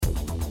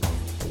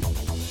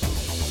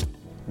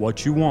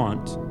what you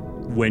want,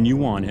 when you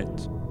want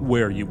it,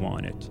 where you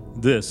want it.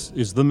 This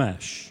is The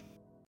Mesh.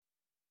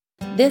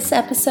 This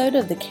episode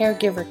of the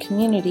Caregiver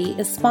Community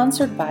is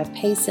sponsored by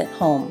Pace at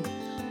Home.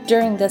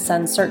 During this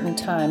uncertain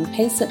time,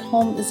 Pace at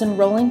Home is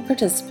enrolling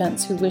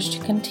participants who wish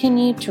to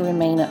continue to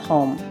remain at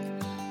home.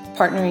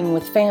 Partnering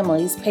with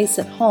families, Pace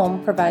at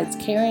Home provides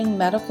caring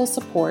medical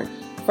support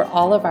for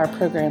all of our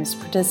program's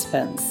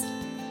participants.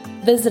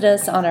 Visit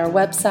us on our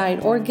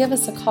website or give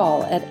us a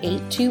call at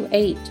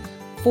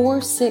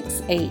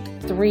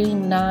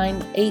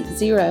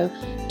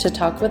 828-468-3980 to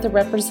talk with a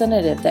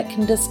representative that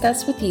can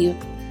discuss with you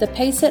the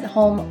Pace at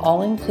Home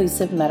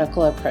all-inclusive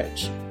medical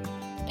approach.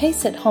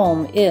 Pace at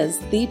Home is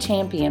the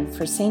champion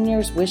for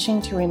seniors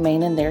wishing to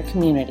remain in their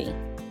community.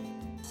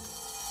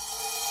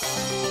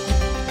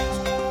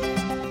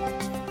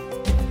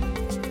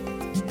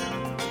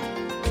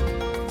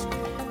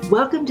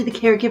 Welcome to the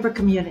Caregiver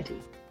Community.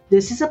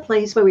 This is a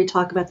place where we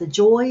talk about the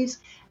joys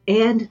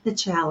and the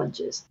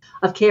challenges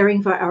of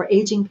caring for our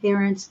aging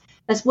parents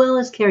as well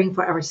as caring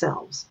for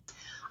ourselves.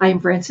 I am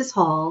Frances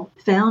Hall,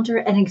 founder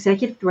and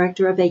executive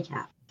director of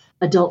ACAP,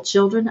 Adult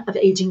Children of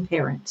Aging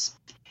Parents.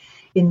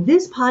 In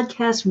this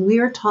podcast,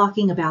 we're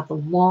talking about the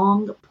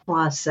long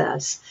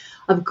process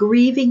of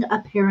grieving a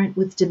parent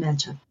with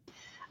dementia.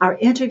 Our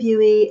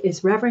interviewee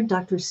is Reverend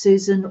Dr.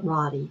 Susan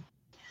Roddey.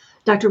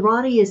 Dr.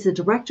 Roddey is the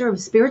Director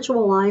of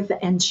Spiritual Life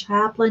and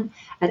Chaplain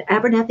at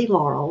Abernathy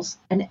Laurels,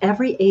 an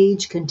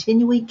every-age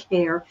continuing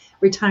care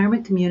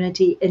retirement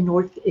community in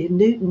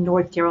Newton,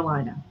 North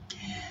Carolina.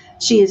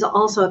 She is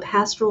also a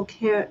pastoral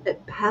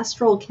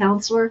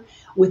counselor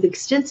with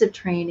extensive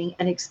training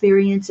and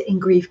experience in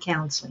grief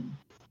counseling.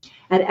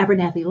 At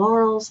Abernathy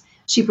Laurels,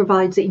 she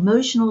provides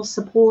emotional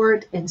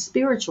support and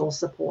spiritual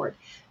support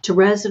to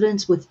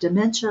residents with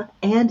dementia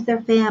and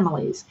their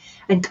families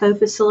and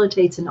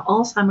co-facilitates an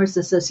Alzheimer's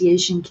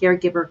Association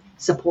caregiver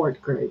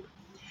support group.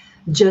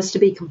 Just to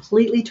be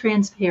completely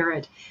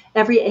transparent,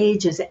 Every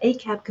Age is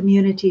ACAP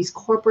Community's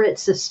corporate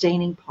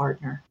sustaining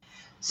partner.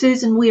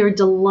 Susan, we are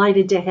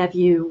delighted to have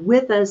you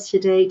with us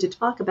today to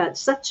talk about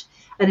such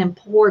an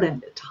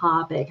important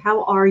topic.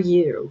 How are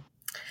you?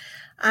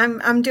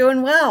 I'm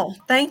doing well.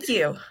 Thank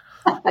you.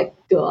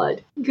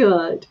 Good.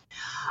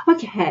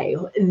 Okay.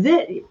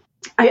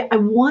 I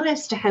want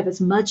us to have as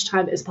much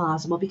time as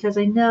possible because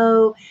I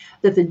know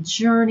that the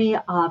journey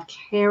of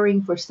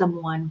caring for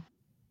someone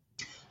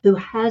who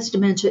has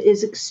dementia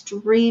is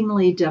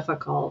extremely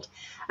difficult,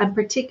 and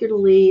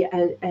particularly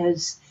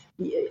as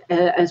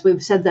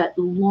we've said, that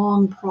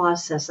long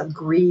process of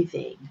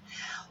grieving.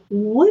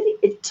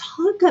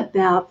 Talk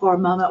about for a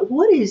moment,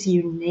 what is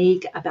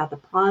unique about the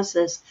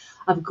process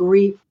of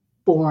grief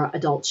for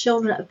adult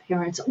children of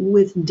parents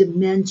with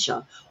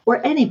dementia,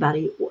 or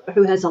anybody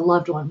who has a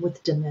loved one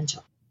with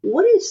dementia?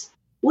 What is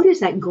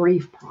that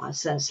grief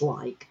process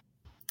like?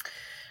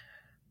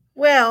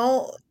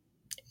 Well,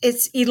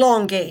 it's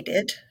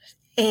elongated.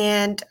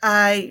 And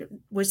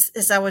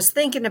as I was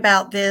thinking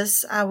about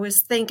this, I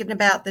was thinking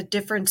about the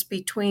difference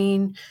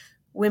between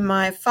when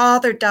my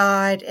father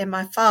died and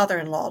my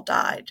father-in-law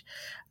died.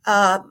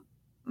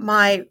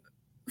 My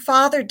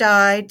father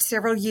died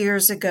several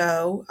years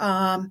ago.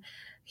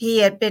 He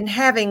had been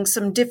having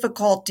some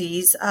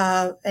difficulties,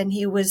 and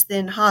he was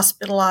then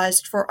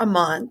hospitalized for a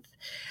month.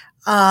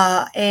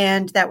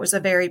 And that was a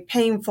very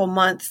painful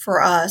month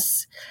for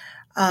us.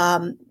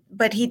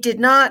 But he did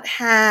not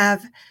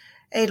have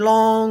a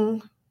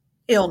long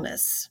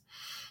illness.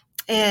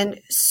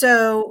 And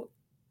so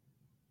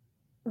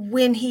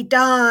when he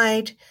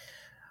died,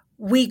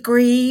 we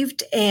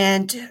grieved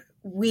and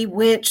we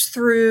went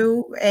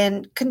through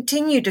and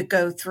continue to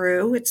go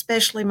through,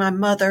 especially my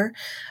mother,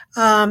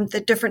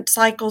 the different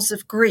cycles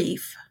of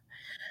grief.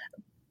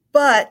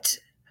 But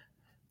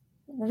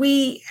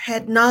we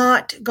had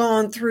not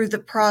gone through the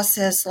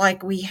process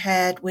like we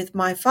had with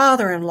my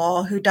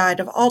father-in-law, who died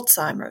of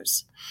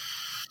Alzheimer's.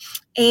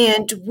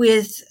 And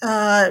with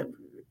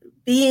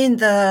being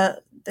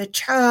the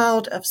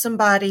child of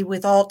somebody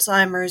with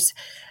Alzheimer's,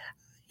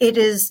 it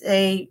is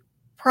a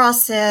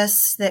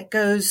process that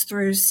goes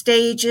through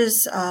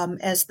stages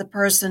as the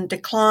person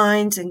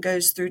declines and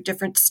goes through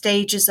different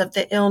stages of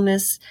the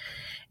illness.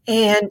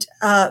 And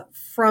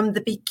from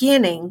the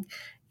beginning,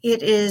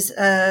 it is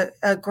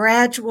a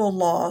gradual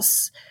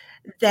loss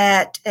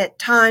that at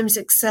times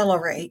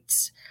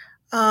accelerates.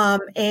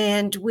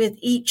 And with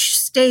each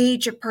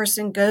stage a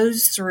person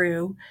goes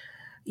through,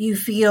 you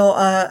feel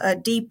a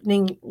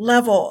deepening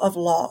level of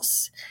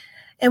loss.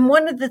 And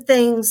one of the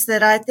things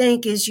that I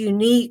think is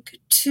unique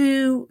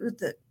to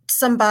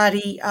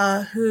somebody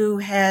who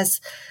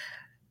has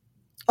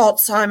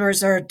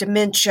Alzheimer's or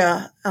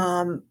dementia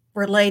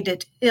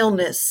related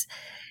illness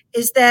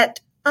is that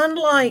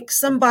unlike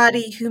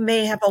somebody who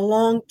may have a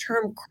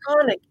long-term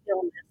chronic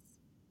illness,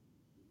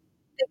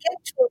 they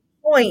get to a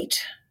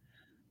point,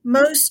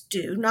 most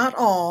do, not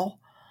all,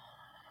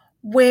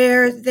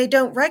 where they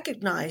don't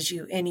recognize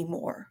you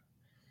anymore.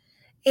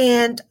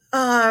 And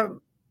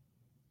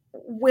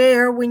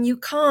where when you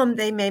come,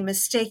 they may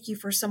mistake you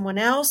for someone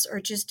else or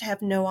just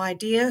have no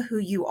idea who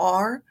you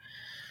are.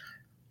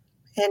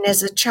 And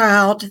as a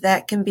child,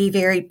 that can be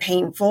very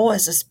painful.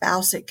 As a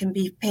spouse, it can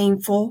be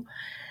painful.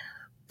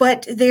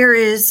 But there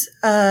is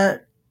a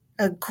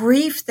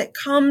grief that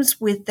comes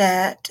with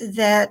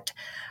that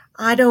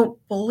I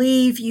don't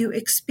believe you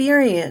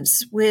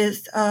experience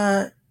with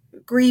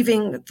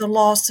grieving the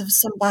loss of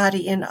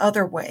somebody in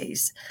other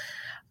ways.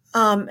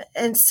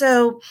 And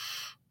so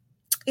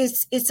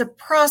it's a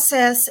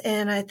process,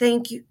 and I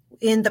think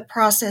in the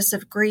process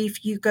of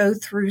grief, you go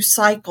through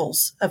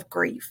cycles of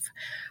grief.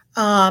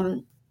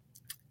 And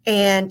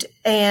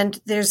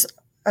there's,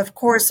 of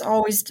course,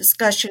 always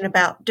discussion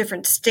about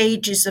different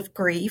stages of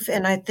grief.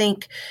 And I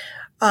think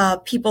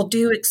people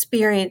do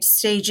experience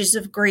stages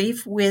of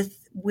grief with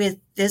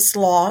this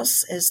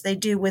loss as they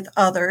do with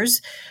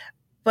others,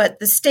 but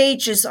the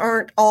stages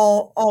aren't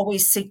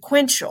always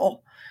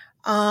sequential,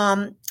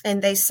 and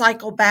they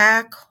cycle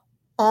back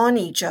on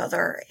each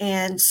other.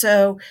 And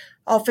so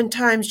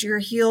oftentimes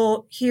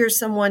you'll hear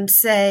someone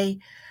say,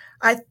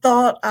 I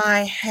thought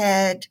I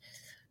had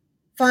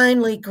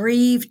finally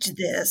grieved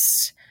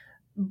this,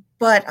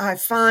 but I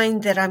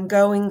find that I'm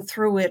going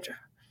through it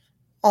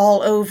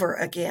all over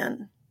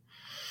again.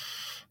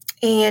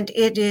 And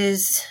it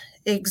is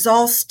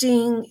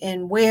exhausting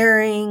and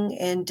wearing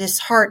and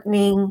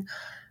disheartening,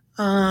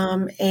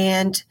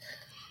 and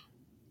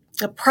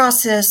a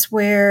process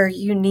where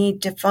you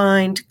need to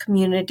find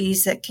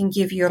communities that can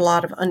give you a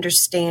lot of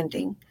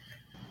understanding.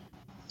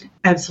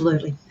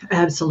 Absolutely.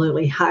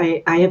 Absolutely.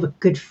 I have a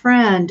good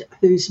friend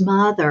whose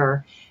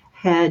mother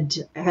had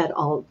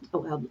all,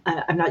 well,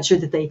 I'm not sure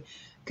that they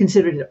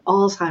considered it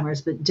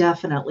Alzheimer's, but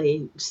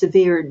definitely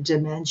severe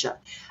dementia,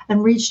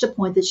 and reached a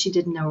point that she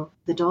didn't know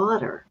the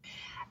daughter.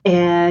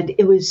 And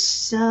it was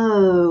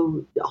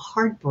so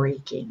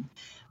heartbreaking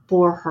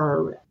for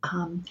her.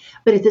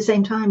 But at the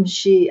same time,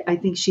 I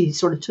think she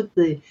sort of took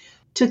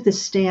the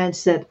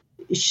stance that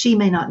she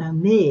may not know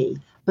me,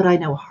 but I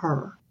know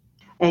her,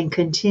 and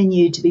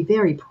continued to be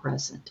very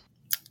present.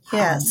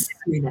 Yes.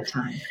 During that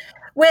time.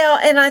 Well,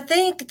 and I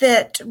think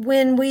that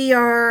when we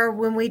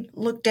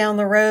look down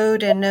the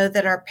road and know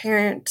that our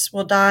parents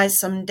will die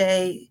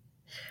someday,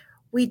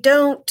 we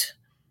don't,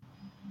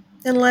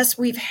 unless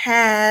we've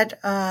had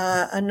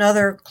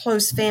another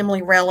close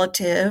family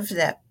relative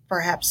that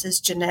perhaps is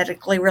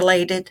genetically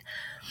related,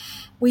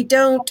 we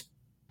don't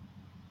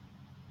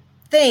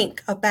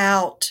think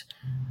about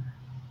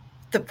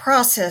the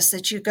process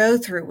that you go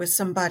through with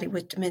somebody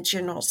with dementia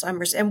and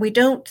Alzheimer's. And we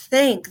don't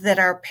think that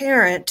our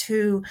parent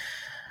who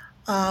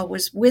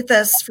was with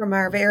us from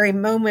our very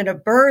moment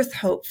of birth,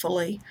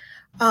 hopefully,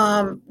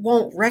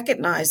 won't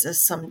recognize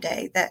us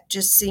someday. That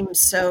just seems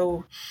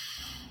so,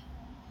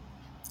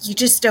 you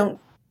just don't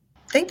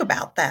think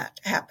about that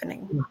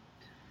happening.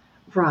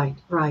 Right,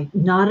 right.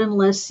 Not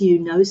unless you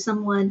know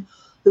someone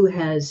who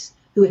has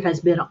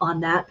been on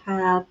that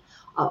path,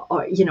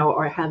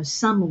 or have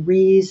some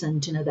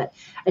reason to know that.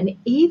 And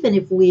even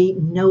if we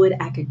know it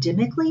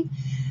academically,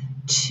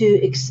 to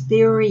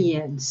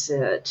experience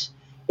it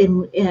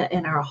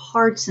in our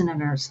hearts and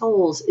in our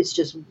souls is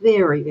just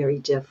very, very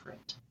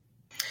different.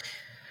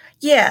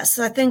 Yes,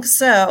 I think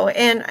so.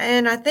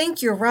 And I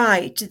think you're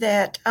right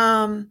that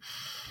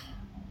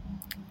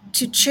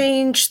to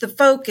change the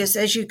focus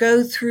as you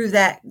go through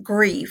that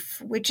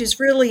grief, which is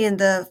really in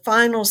the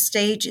final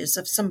stages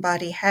of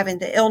somebody having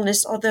the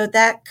illness, although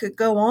that could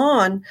go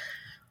on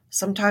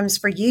sometimes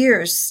for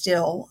years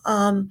still.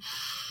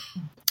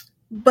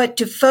 But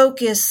to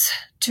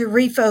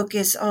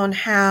refocus on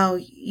how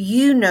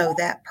you know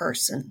that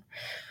person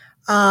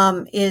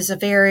is a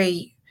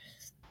very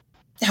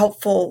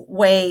helpful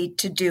way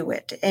to do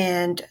it.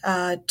 And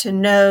to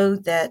know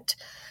that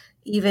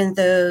even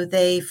though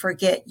they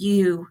forget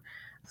you,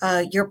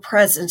 your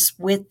presence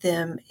with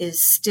them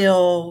is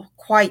still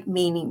quite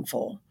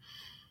meaningful.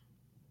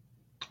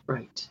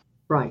 Right,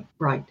 right,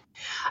 right.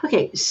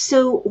 Okay,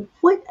 so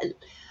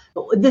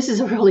this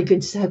is a really good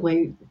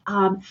segue.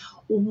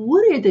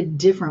 What are the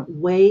different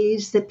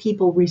ways that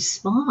people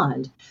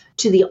respond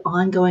to the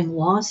ongoing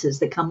losses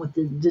that come with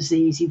the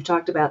disease? You've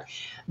talked about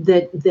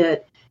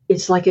that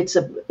it's like it's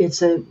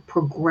a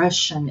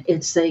progression.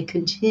 It's a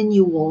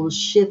continual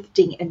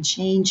shifting and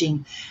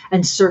changing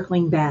and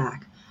circling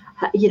back.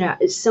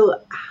 So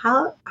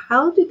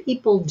how do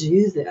people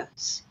do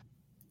this?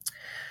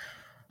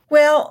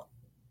 Well,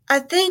 I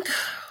think,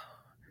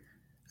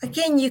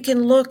 again, you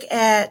can look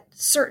at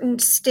certain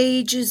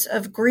stages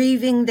of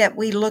grieving that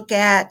we look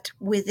at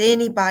with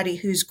anybody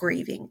who's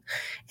grieving.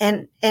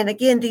 And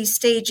again, these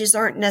stages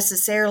aren't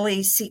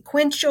necessarily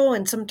sequential,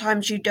 and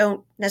sometimes you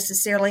don't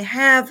necessarily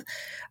have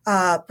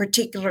a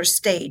particular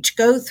stage.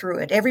 Go through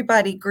it.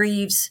 Everybody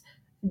grieves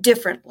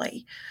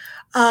differently.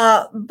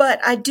 But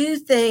I do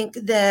think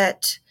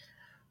that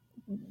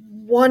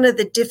one of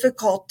the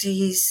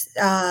difficulties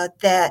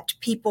that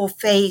people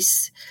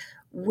face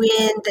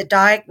when the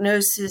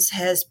diagnosis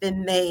has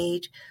been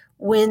made,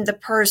 when the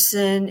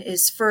person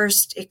is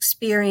first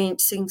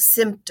experiencing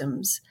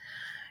symptoms,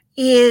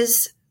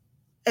 is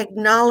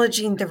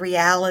acknowledging the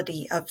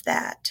reality of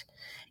that.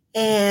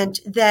 And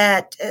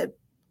that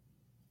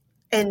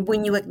and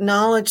when you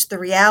acknowledge the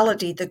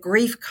reality, the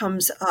grief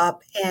comes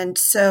up. And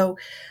so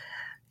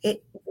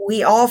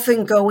we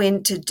often go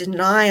into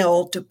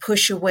denial to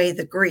push away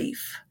the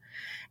grief.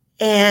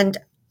 And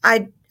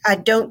I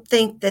don't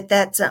think that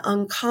that's an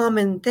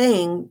uncommon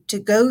thing to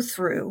go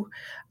through.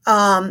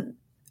 And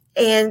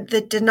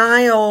the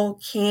denial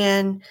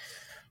can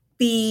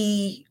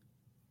be,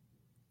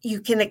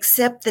 you can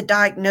accept the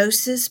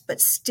diagnosis,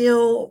 but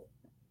still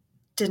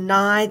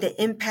deny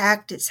the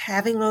impact it's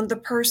having on the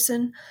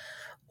person.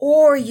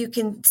 Or you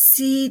can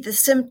see the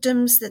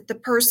symptoms that the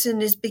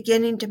person is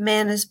beginning to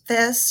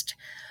manifest,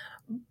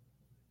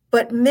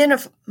 but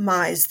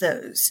minimize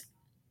those.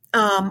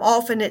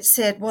 Often it's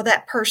said, well,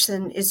 that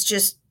person is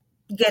just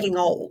getting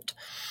old.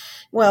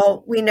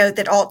 Well, we know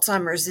that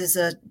Alzheimer's is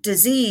a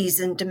disease,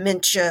 and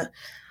dementia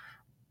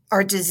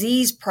are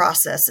disease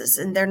processes,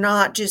 and they're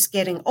not just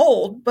getting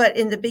old, but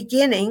in the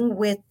beginning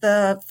with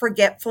the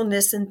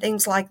forgetfulness and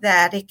things like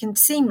that, it can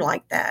seem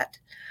like that.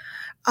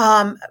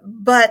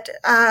 But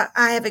I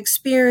have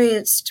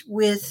experienced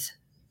with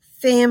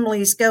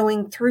families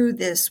going through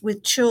this,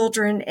 with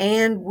children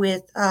and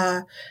with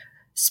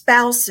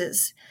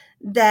spouses,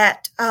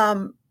 that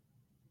the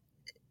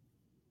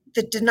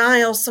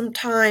denial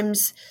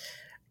sometimes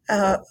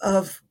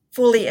of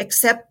fully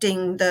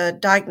accepting the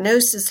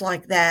diagnosis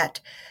like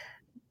that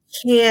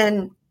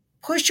can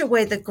push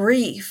away the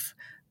grief,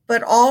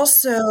 but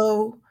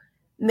also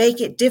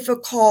make it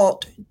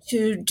difficult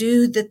to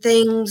do the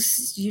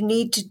things you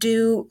need to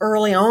do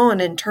early on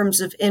in terms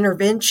of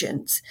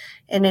interventions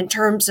and in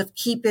terms of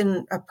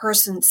keeping a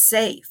person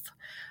safe.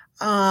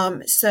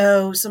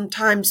 So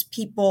sometimes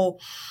people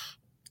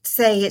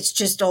say it's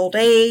just old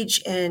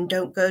age and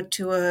don't go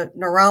to a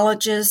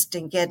neurologist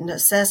and get an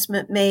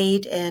assessment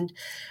made. And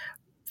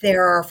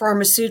there are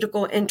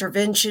pharmaceutical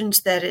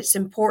interventions that it's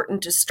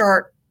important to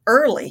start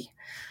early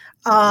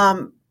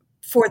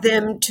for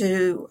them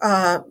to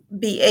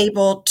be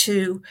able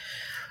to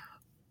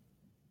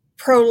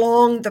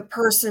prolong the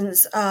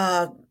person's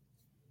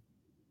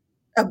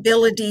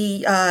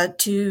ability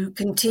to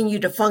continue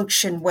to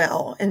function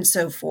well and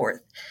so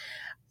forth.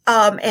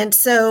 And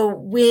so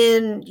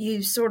when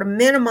you sort of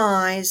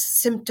minimize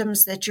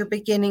symptoms that you're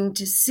beginning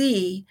to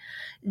see,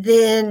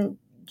 then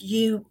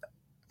you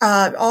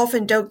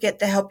often don't get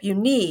the help you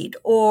need.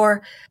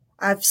 Or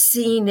I've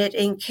seen it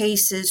in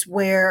cases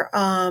where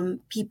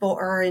people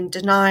are in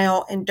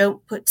denial and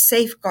don't put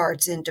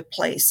safeguards into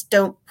place,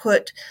 don't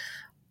put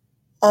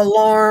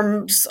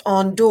alarms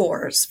on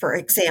doors, for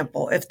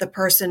example, if the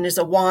person is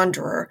a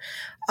wanderer,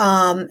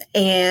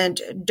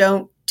 and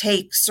don't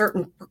take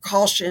certain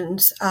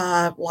precautions,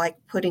 like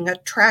putting a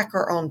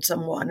tracker on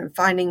someone and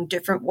finding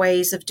different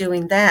ways of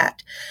doing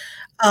that.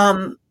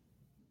 And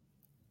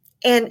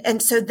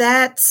so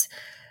that's,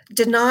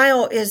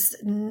 denial is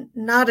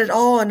not at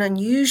all an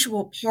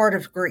unusual part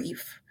of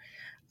grief.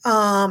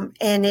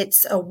 And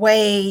it's a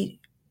way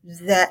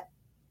that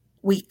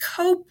we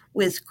cope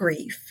with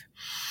grief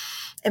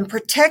and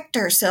protect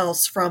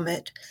ourselves from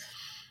it.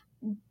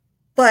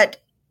 But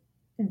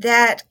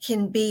that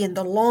can be, in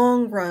the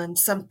long run,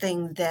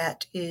 something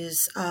that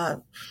is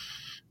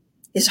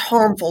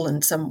harmful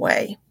in some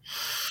way.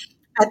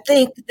 I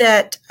think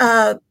that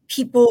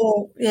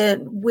people,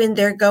 when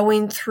they're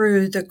going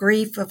through the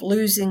grief of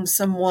losing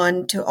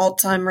someone to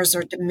Alzheimer's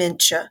or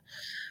dementia,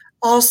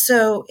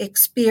 also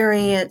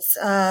experience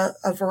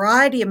a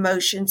variety of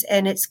emotions,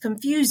 and it's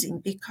confusing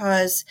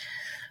because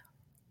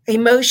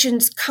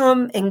emotions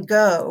come and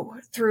go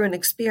through an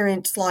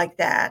experience like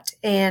that.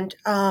 And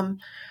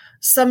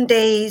some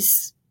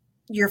days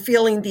you're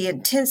feeling the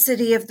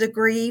intensity of the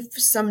grief,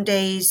 some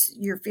days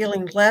you're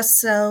feeling less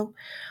so,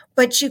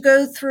 but you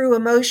go through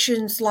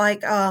emotions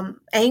like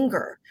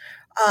anger,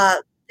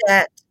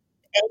 that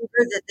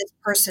anger that this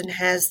person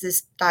has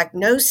this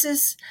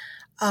diagnosis,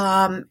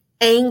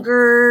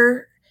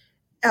 anger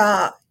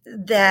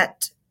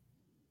that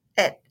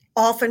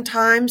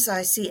oftentimes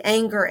I see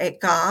anger at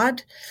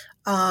God.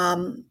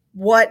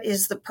 What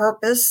is the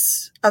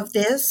purpose of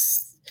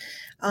this?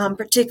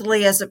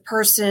 Particularly as a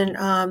person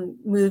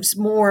moves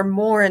more and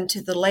more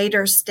into the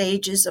later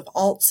stages of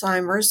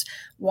Alzheimer's,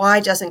 why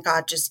doesn't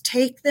God just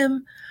take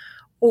them?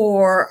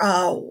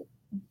 Or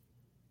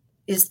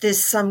is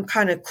this some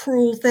kind of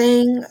cruel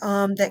thing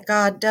that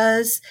God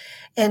does?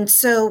 And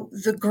so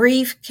the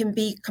grief can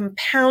be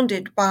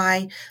compounded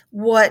by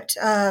what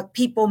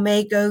people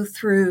may go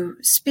through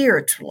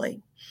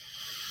spiritually.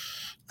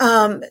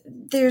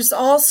 There's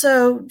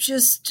also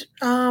just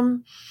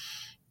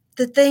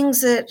the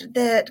things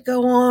that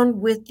go on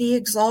with the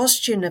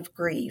exhaustion of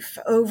grief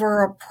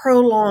over a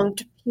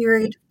prolonged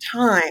period of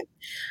time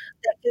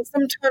that can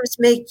sometimes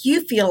make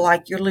you feel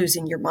like you're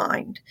losing your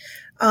mind.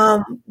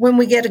 When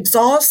we get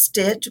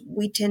exhausted,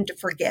 we tend to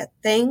forget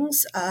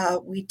things.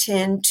 We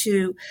tend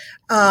to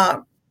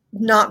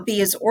not be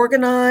as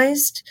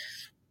organized.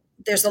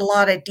 There's a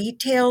lot of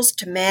details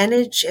to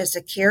manage as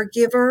a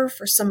caregiver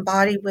for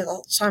somebody with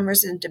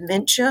Alzheimer's and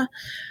dementia.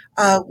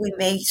 We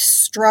may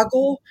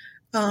struggle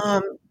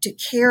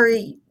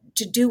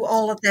to do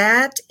all of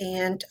that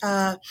and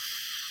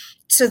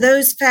So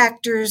those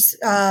factors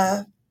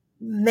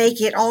make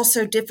it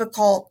also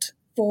difficult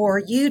for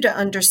you to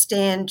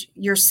understand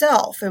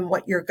yourself and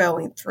what you're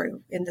going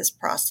through in this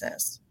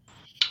process.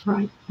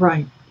 Right,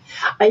 right.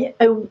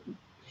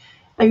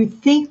 I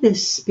think the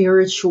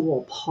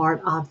spiritual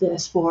part of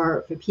this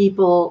for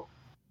people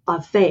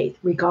of faith,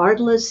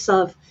 regardless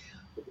of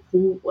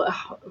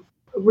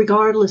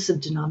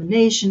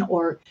denomination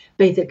or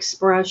faith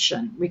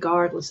expression,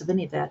 regardless of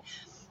any of that,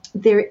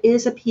 there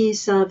is a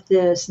piece of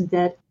this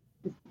that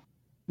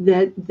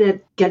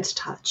gets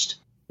touched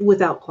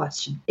without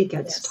question. It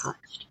gets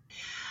touched.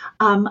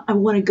 I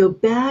want to go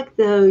back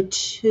though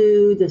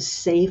to the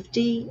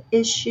safety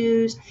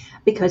issues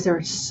because there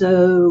are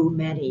so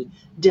many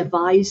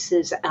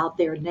devices out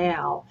there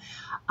now.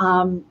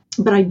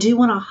 But I do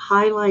want to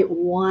highlight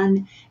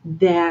one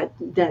that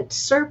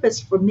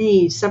surfaced for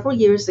me several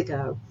years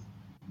ago,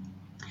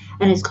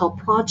 and it's called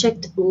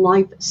Project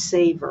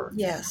Lifesaver.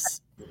 Yes.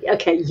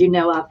 Okay, you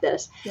know of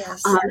this.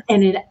 Yes.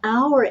 And in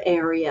our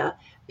area,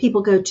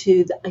 people go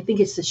to, I think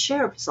it's the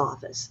sheriff's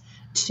office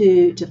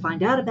to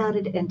find out about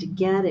it and to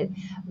get it.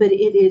 But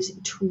it is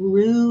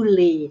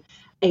truly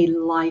a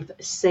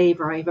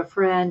lifesaver. I have a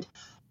friend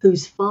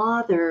whose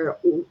father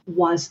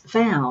was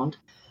found.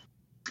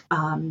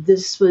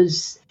 This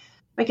was,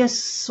 I guess,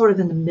 sort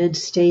of in the mid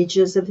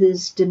stages of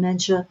his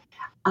dementia.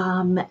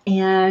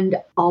 And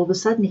all of a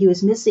sudden he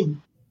was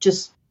missing,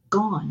 just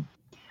gone.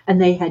 And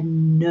they had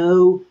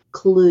no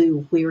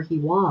clue where he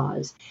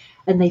was.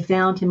 And they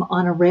found him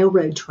on a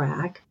railroad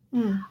track.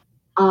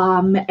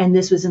 And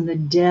this was in the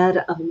dead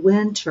of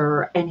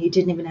winter, and he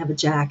didn't even have a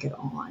jacket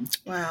on.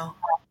 Wow.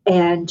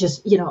 And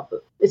just,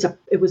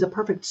 it was a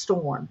perfect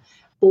storm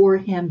for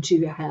him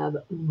to have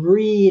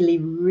really,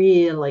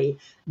 really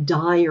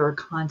dire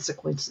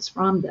consequences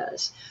from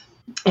this.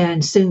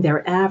 And soon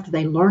thereafter,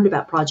 they learned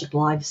about Project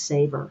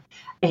Lifesaver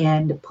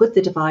and put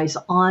the device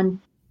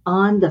on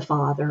the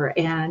father.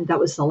 And that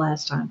was the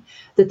last time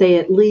that they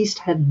at least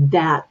had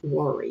that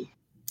worry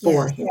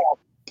for him.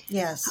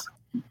 Yes.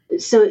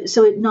 So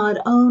it not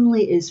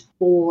only is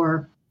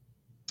for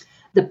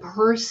the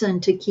person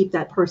to keep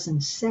that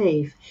person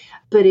safe,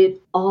 but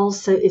it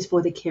also is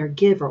for the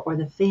caregiver or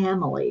the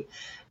family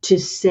to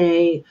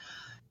say,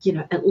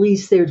 at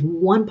least there's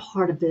one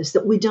part of this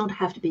that we don't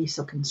have to be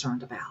so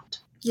concerned about.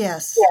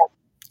 Yes.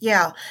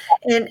 Yeah.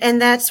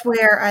 And that's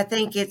where I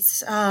think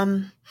it's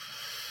when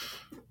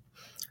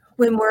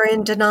we're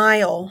in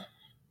denial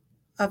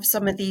of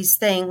some of these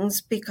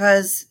things,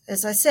 because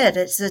as I said,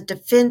 it's a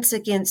defense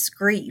against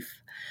grief.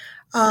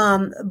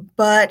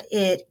 But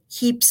it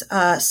keeps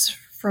us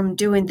from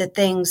doing the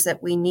things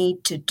that we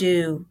need to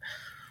do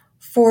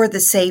for the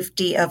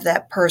safety of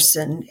that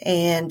person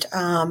and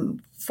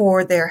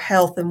for their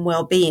health and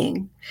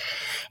well-being.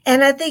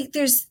 And I think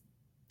there's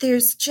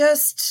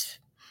just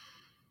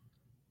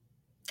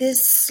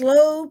this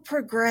slow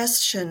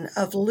progression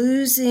of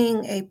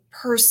losing a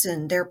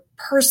person, their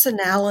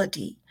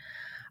personality,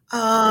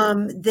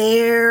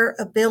 their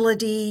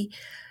ability.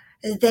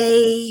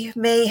 They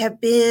may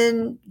have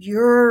been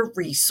your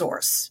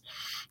resource,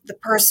 the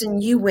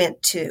person you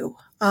went to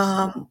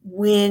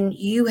when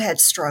you had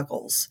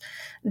struggles,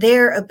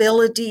 their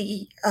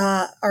ability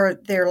or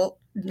their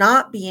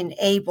not being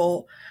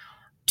able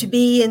to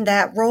be in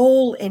that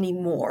role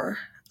anymore.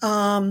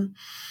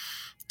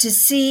 To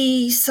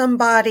see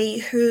somebody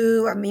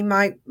who,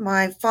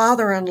 my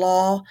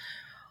father-in-law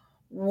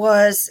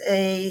was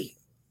a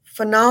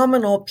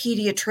phenomenal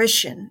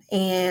pediatrician,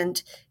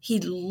 and he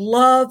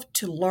loved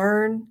to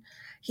learn.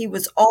 He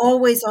was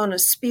always on a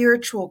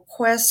spiritual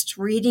quest,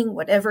 reading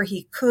whatever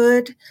he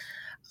could.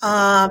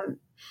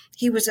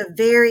 He was a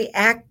very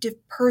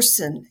active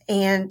person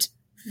and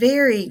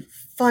very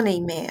funny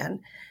man.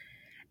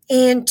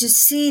 And to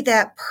see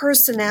that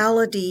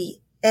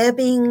personality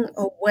ebbing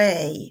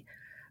away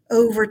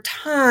over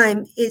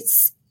time,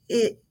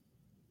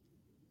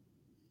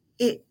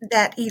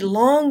 that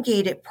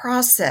elongated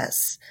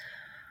process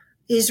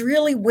is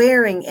really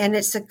wearing, and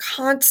it's a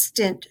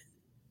constant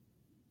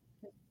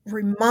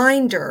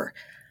reminder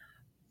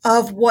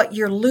of what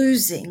you're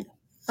losing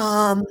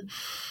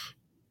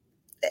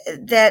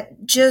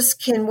that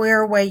just can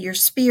wear away your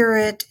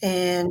spirit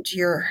and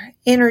your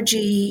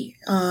energy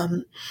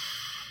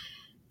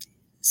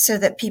so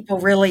that people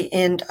really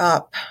end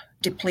up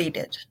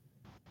depleted.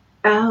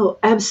 Oh,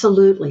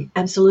 absolutely.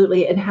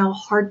 Absolutely. And how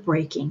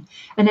heartbreaking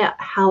and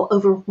how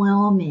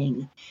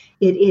overwhelming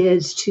it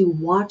is to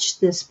watch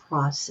this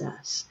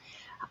process.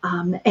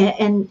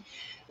 And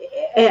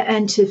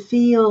to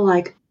feel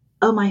like,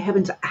 oh my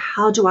heavens,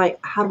 how do I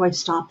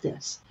stop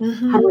this?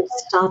 Mm-hmm. How do I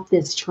stop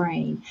this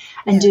train?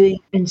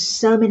 And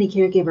so many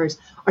caregivers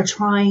are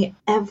trying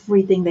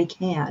everything they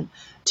can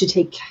to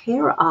take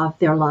care of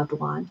their loved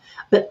one,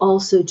 but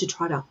also to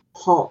try to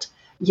halt,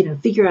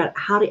 figure out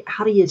how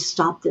do you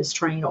stop this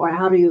train, or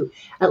how do you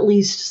at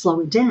least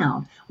slow it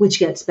down, which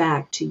gets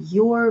back to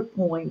your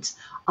points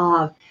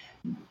of,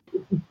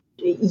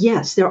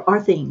 yes, there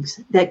are things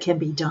that can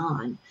be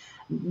done.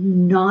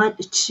 Not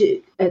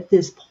to, at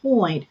this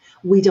point,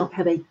 we don't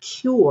have a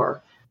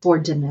cure for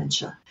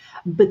dementia,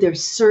 but there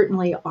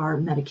certainly are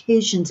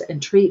medications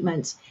and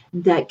treatments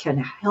that can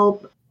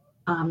help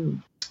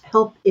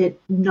it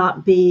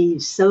not be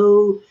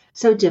so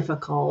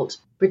difficult,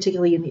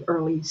 particularly in the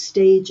early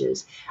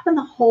stages. And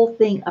the whole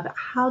thing about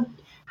how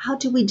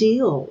do we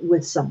deal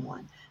with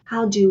someone?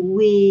 How do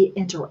we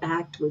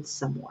interact with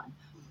someone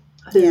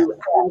Yeah. who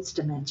has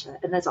dementia?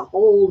 And that's a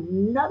whole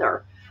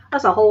nother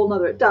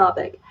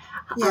topic.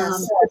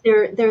 Yes. But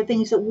there are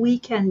things that we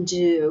can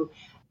do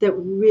that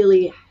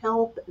really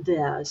help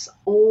this,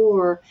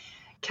 or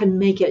can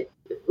make it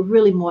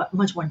really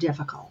much more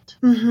difficult.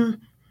 Mm-hmm.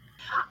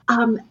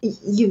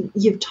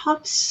 You've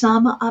talked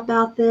some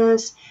about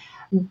this,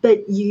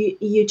 but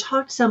you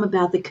talked some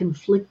about the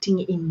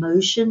conflicting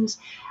emotions,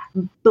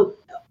 but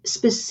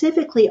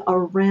specifically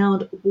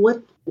around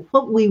what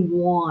we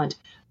want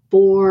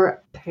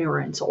for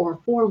parents or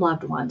for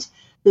loved ones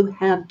who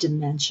have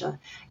dementia.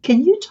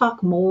 Can you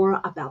talk more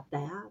about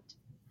that?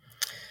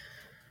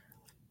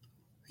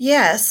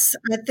 Yes,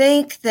 I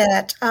think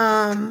that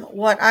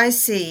what I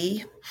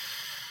see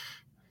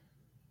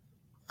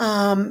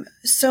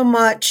so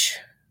much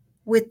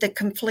with the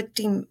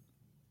conflicting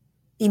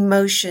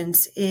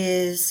emotions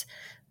is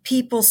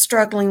people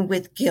struggling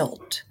with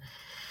guilt.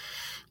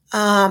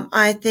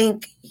 I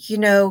think,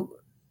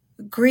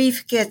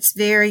 grief gets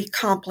very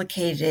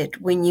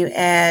complicated when you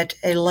add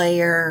a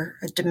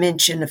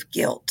dimension of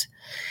guilt.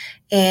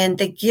 And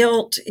the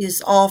guilt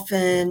is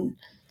often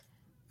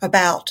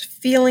about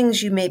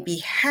feelings you may be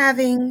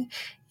having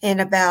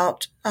and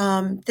about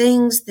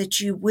things that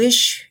you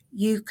wish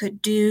you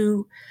could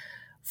do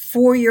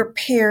for your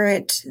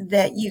parent,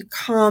 that you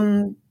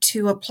come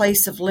to a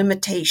place of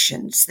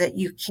limitations that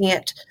you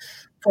can't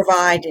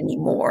provide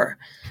anymore.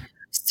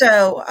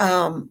 So,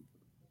 I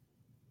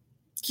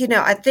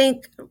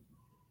think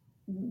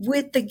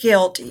with the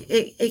guilt,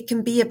 it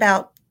can be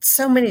about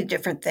so many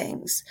different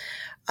things.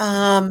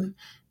 A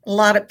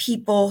lot of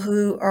people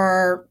who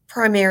are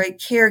primary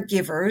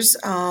caregivers,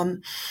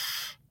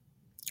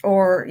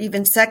 or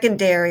even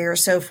secondary or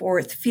so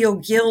forth, feel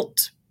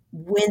guilt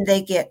when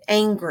they get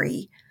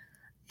angry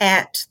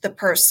at the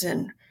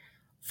person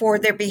for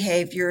their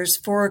behaviors,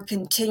 for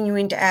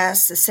continuing to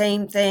ask the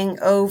same thing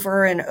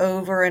over and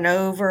over and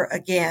over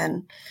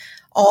again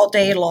all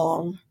day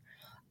long,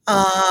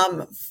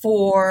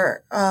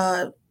 for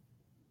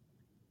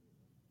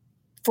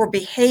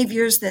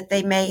behaviors that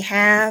they may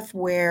have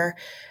where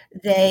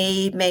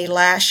they may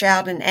lash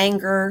out in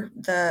anger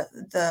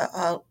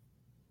the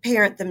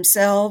parent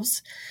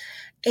themselves.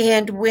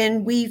 And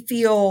when we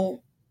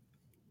feel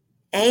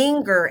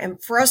anger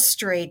and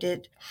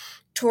frustrated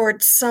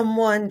towards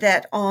someone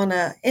that on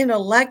an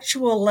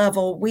intellectual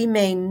level we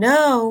may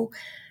know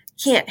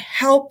can't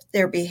help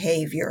their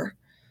behavior,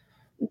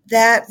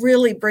 that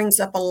really brings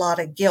up a lot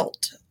of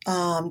guilt.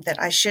 That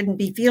I shouldn't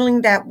be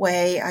feeling that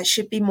way. I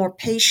should be more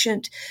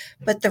patient.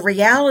 But the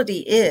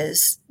reality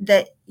is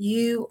that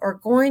you are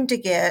going to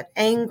get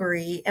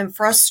angry and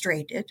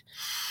frustrated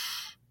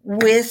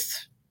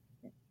with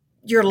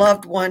your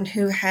loved one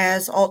who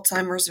has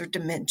Alzheimer's or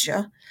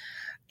dementia.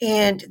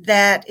 And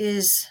that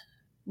is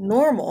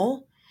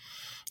normal.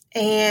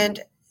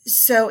 And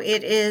so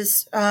it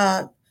is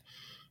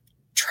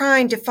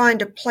trying to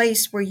find a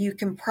place where you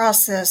can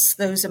process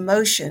those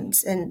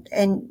emotions.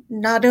 And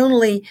not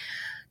only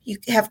you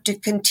have to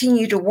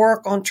continue to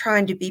work on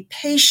trying to be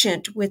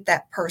patient with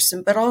that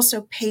person, but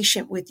also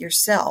patient with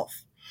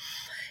yourself.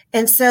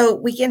 And so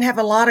we can have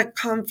a lot of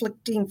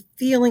conflicting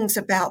feelings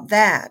about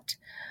that.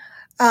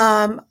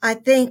 I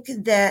think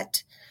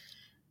that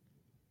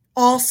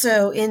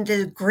also in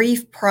the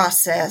grief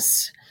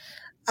process,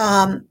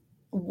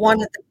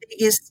 one of the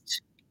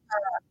biggest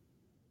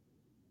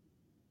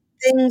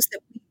things that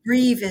we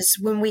grieve is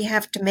when we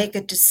have to make a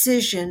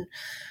decision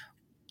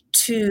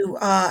to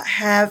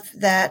have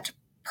that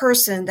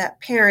person,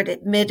 that parent,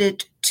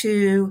 admitted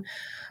to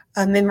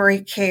a memory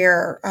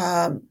care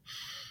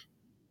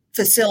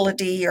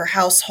facility or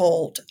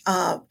household.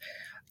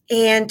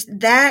 And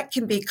that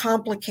can be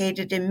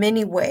complicated in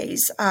many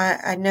ways.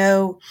 I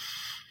know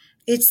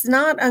it's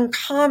not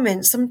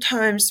uncommon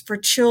sometimes for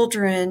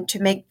children to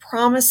make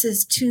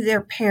promises to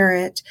their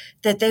parent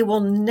that they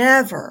will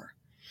never,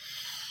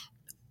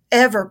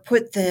 ever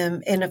put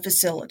them in a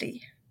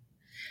facility.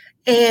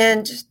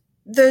 And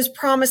those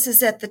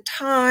promises at the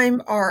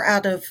time are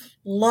out of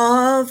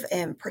love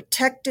and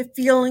protective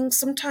feelings.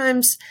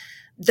 Sometimes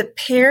the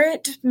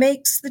parent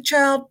makes the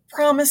child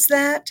promise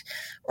that,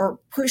 or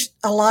push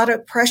a lot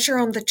of pressure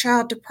on the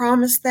child to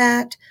promise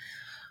that.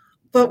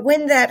 But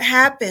when that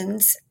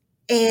happens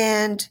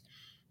and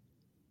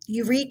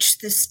you reach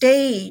the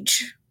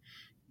stage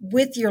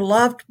with your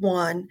loved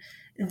one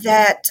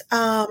that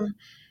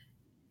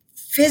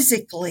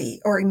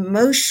physically or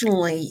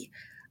emotionally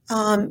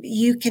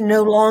you can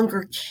no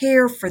longer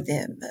care for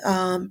them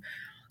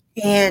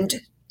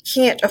and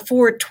can't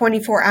afford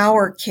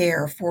 24-hour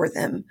care for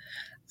them,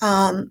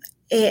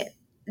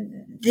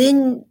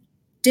 then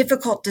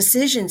difficult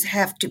decisions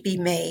have to be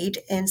made,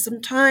 and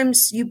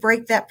sometimes you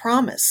break that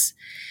promise.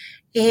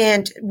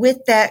 And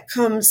with that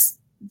comes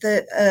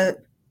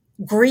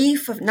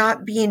grief of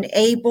not being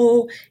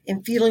able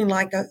and feeling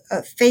like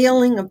a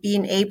failing of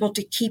being able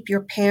to keep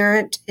your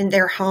parent in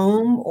their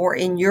home or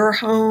in your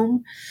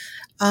home.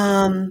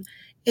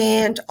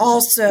 And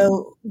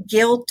also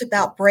guilt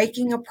about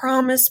breaking a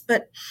promise.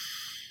 But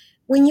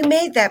when you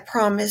made that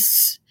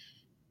promise,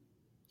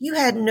 you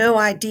had no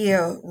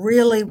idea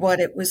really what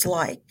it was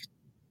like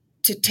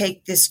to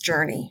take this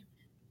journey,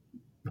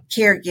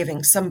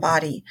 caregiving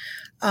somebody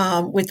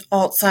with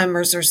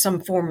Alzheimer's or some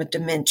form of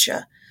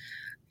dementia.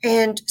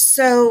 And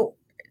so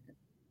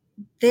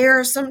there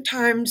are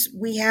sometimes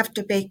we have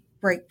to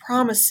break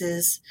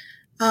promises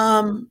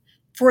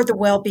for the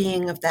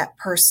well-being of that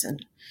person.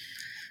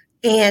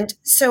 And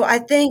so I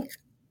think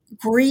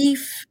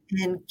grief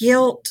and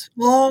guilt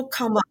all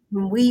come up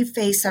when we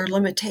face our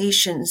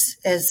limitations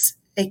as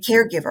a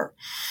caregiver,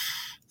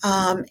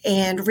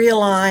 and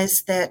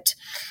realize that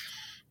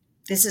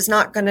this is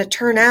not going to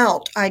turn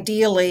out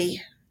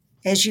ideally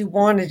as you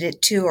wanted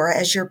it to or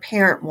as your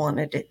parent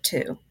wanted it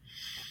to.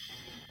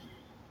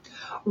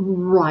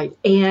 Right.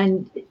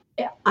 And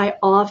I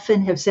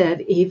often have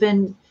said,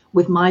 even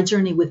with my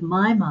journey with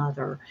my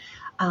mother,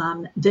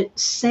 that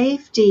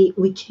safety,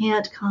 we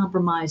can't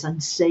compromise on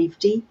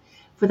safety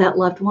for that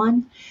loved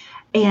one.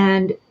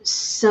 And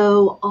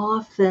so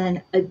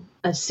often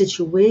a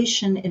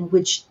situation in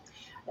which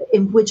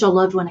a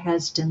loved one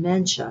has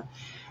dementia,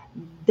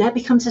 that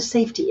becomes a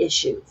safety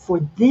issue for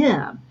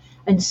them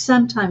and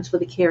sometimes for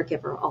the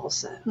caregiver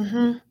also.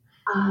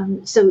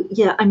 Mm-hmm. So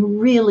yeah, I'm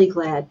really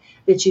glad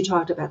that you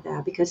talked about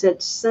that, because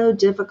it's so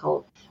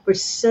difficult for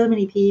so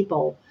many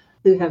people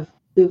who've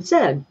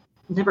said,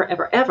 never,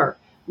 ever, ever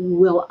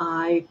will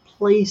I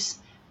place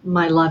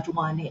my loved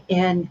one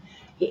in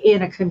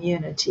a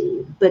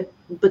community. But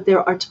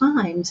there are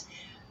times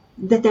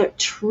that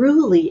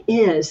truly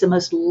is the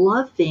most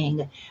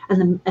loving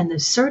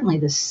and certainly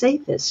the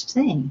safest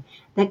thing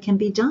that can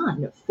be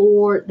done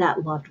for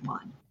that loved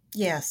one.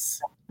 Yes.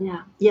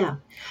 Yeah.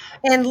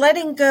 And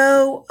letting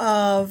go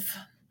of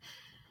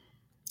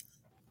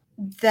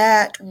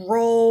that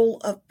role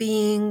of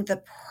being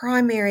the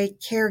primary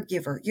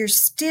caregiver. You're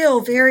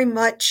still very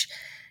much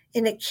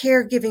in a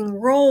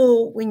caregiving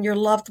role when your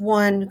loved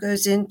one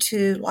goes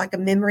into like a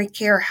memory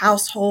care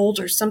household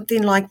or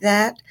something like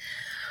that.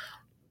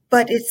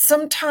 But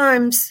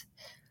sometimes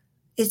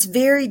it's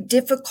very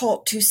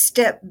difficult to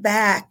step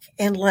back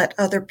and let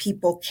other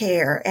people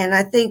care. And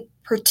I think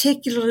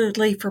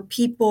particularly for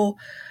people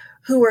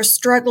who are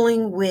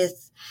struggling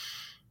with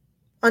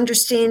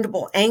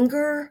understandable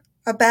anger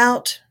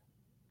about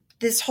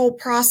this whole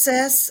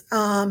process,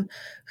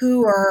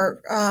 who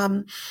are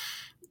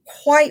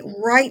quite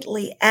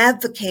rightly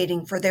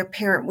advocating for their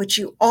parent, which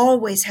you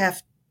always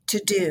have to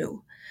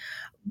do,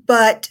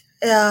 but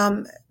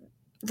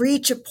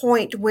reach a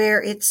point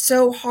where it's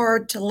so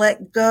hard to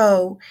let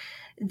go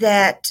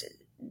that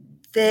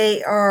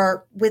they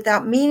are,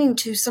 without meaning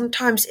to,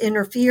 sometimes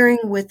interfering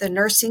with the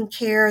nursing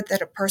care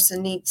that a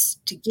person needs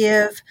to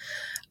give,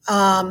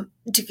 to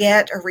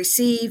get or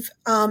receive.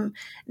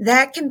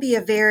 That can be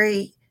a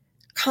very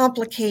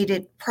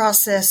complicated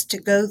process to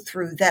go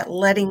through, that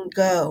letting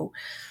go,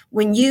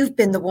 when you've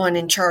been the one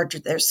in charge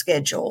of their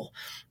schedule.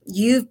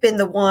 You've been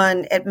the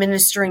one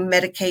administering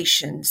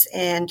medications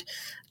and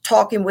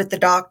talking with the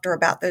doctor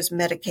about those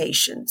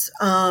medications.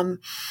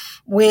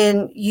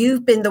 When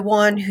you've been the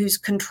one who's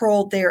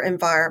controlled their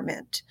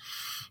environment.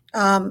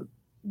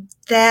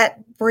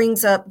 That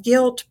brings up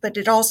guilt, but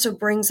it also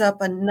brings up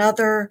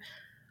another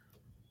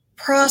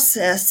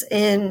process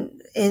in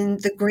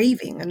the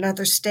grieving,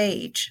 another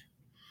stage.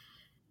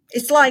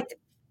 It's like,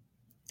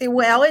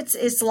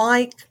 it's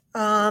like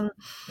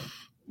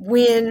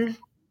when,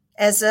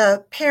 as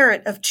a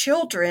parent of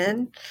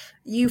children,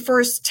 you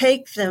first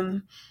take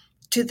them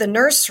to the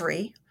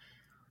nursery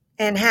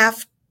and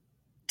have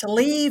to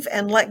leave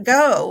and let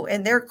go,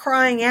 and they're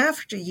crying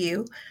after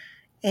you,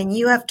 and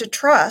you have to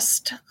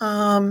trust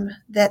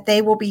that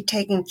they will be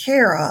taken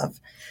care of.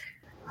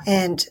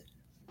 And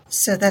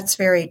so that's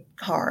very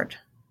hard.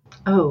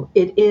 Oh,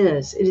 it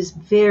is. It is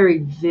very,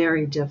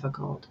 very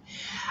difficult.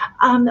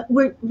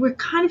 We're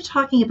kind of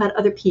talking about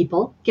other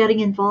people getting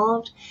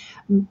involved,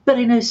 but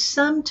I know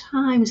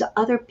sometimes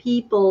other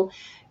people,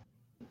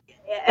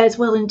 as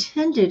well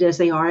intended as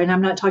they are, and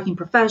I'm not talking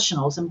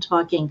professionals, I'm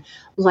talking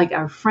like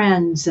our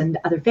friends and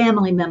other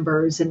family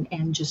members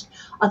and just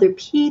other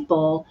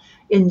people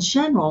in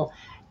general,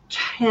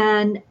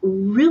 can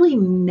really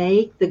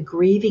make the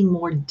grieving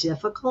more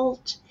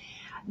difficult.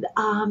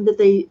 That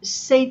they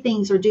say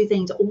things or do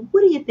things.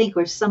 What do you think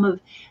are some of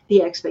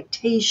the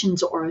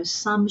expectations or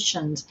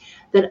assumptions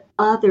that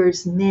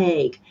others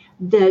make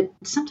that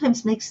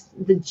sometimes makes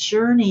the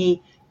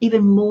journey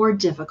even more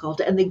difficult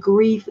and the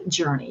grief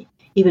journey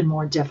even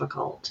more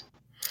difficult?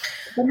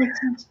 Does that make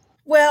sense?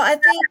 Well, I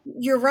think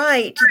you're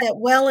right that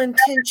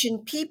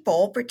well-intentioned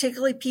people,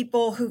 particularly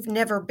people who've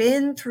never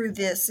been through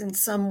this in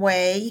some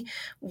way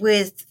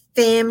with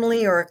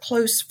family or a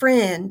close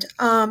friend,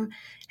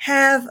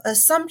 have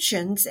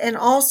assumptions and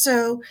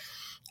also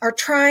are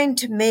trying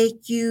to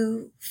make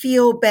you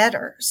feel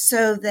better,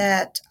 so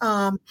that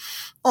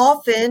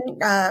often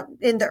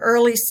in the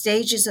early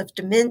stages of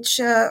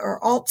dementia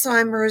or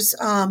Alzheimer's,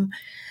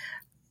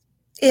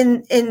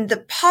 in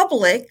the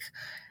public,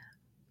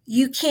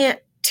 you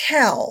can't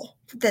tell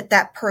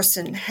that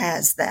person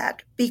has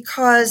that,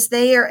 because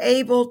they are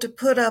able to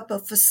put up a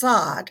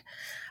facade,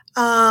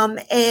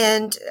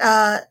 and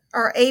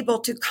are able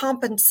to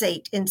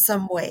compensate in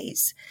some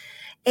ways.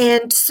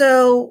 And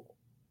so,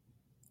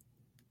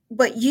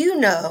 but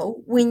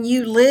when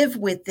you live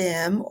with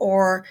them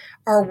or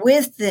are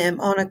with them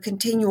on a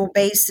continual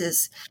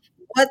basis,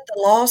 what the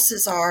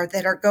losses are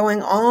that are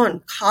going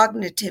on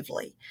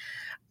cognitively.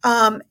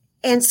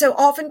 And so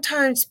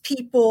oftentimes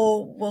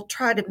people will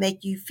try to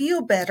make you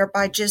feel better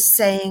by just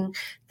saying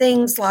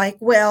things like,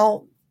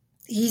 well,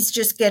 he's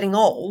just getting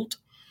old.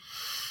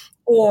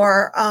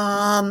 Or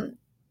have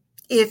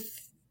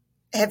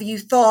you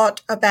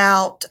thought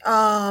about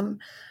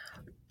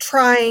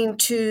trying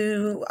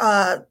to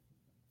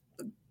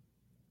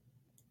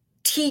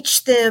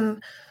teach them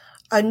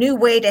a new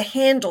way to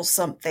handle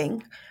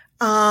something,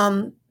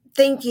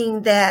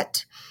 thinking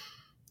that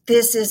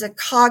this is a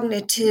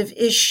cognitive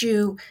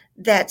issue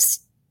that's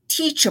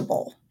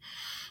teachable,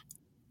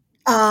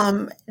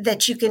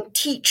 that you can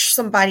teach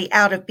somebody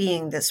out of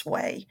being this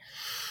way.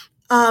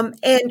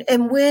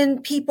 And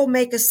when people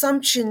make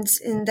assumptions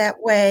in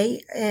that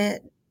way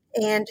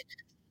and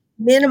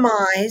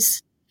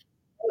minimize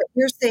what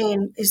you're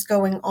saying is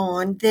going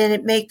on, then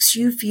it makes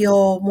you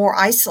feel more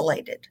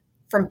isolated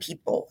from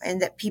people,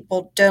 and that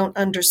people don't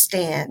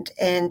understand.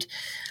 And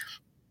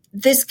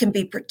this can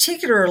be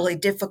particularly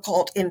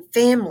difficult in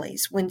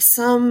families when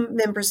some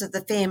members of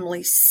the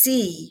family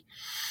see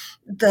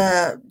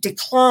the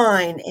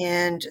decline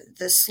and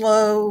the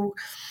slow,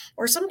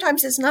 or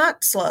sometimes it's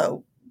not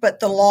slow, but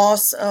the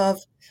loss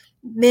of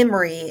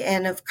memory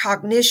and of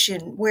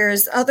cognition,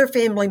 whereas other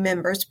family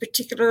members,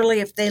 particularly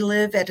if they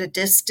live at a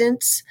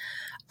distance,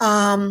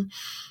 aren't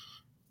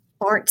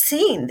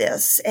seeing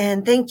this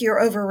and think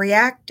you're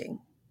overreacting.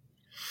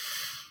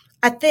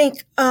 I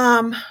think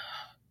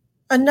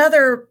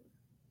another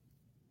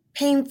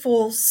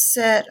painful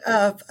set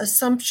of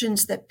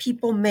assumptions that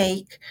people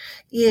make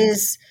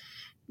is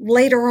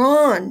later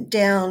on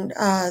down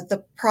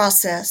the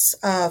process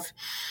of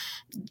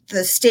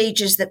the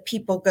stages that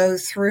people go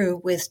through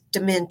with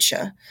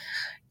dementia,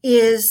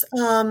 is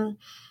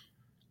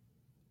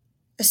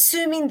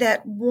assuming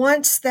that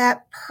once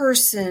that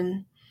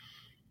person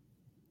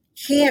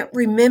can't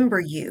remember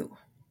you,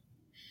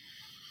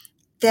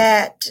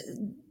 that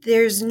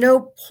there's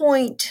no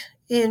point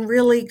in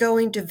really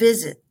going to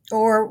visit.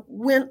 Or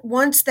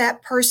once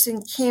that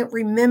person can't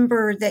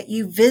remember that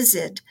you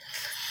visit,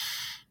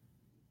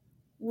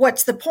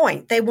 what's the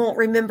point? They won't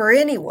remember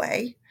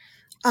anyway.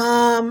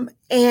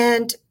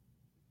 And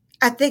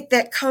I think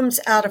that comes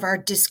out of our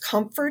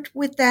discomfort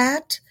with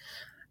that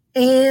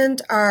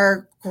and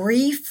our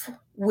grief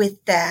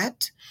with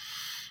that,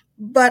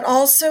 but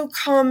also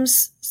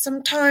comes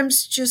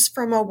sometimes just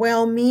from a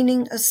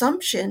well-meaning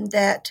assumption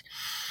that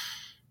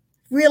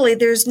really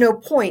there's no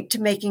point to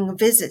making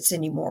visits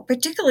anymore,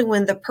 particularly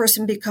when the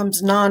person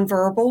becomes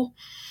nonverbal.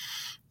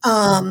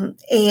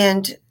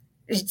 And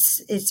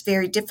it's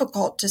very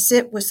difficult to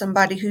sit with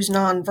somebody who's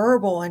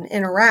nonverbal and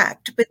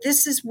interact. But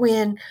this is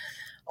when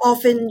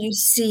often you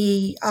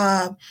see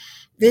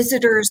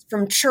visitors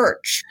from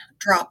church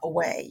drop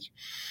away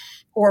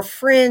or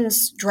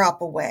friends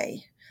drop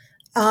away.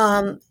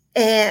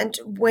 And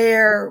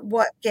where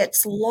what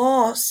gets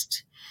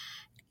lost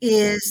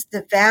is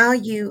the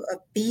value of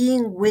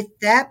being with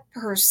that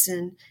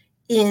person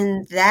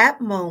in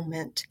that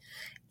moment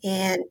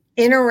and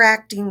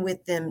interacting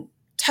with them,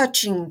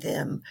 touching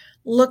them,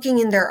 looking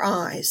in their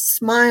eyes,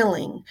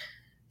 smiling,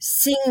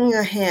 singing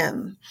a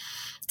hymn,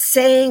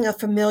 saying a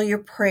familiar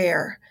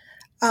prayer.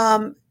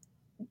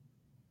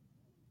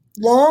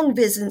 Long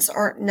visits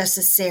aren't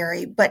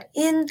necessary, but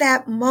in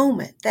that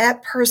moment,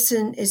 that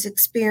person is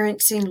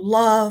experiencing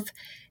love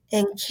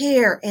and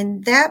care,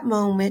 and that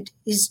moment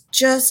is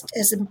just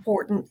as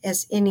important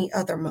as any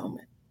other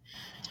moment.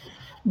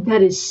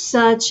 That is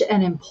such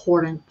an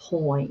important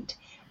point.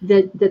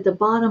 That the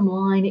bottom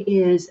line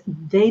is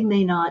they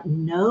may not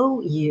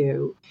know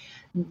you.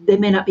 They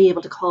may not be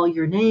able to call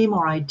your name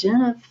or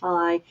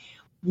identify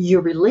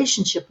your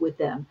relationship with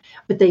them,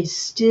 but they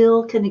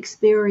still can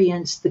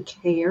experience the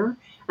care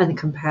and the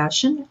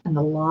compassion and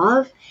the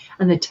love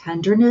and the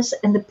tenderness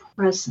and the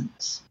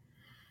presence.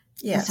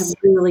 Yes. That's a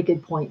really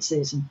good point,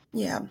 Susan.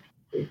 Yeah.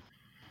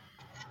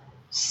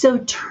 So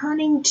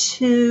turning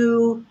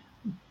to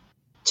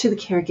the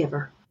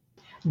caregiver,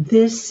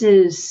 this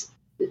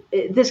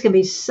can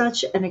be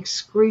such an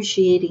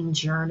excruciating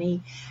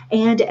journey,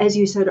 and as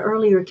you said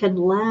earlier, can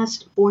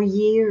last for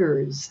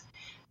years.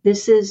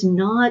 This is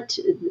not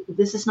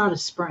a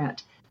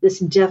sprint. This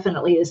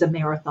definitely is a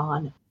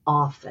marathon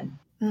often.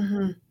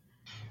 Mm-hmm.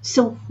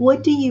 So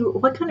what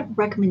kind of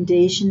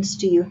recommendations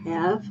do you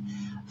have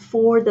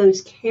for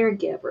those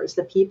caregivers,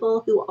 the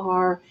people who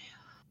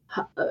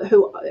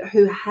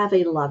have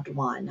a loved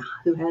one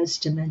who has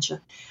dementia?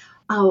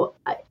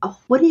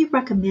 what do you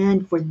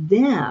recommend for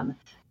them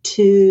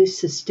to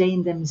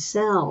sustain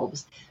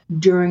themselves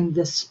during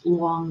this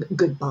long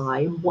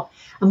goodbye?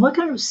 And what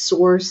kind of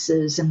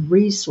sources and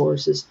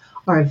resources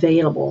are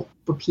available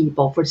for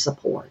people for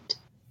support?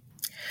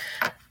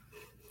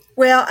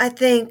 Well, I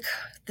think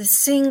the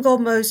single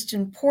most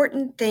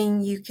important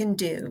thing you can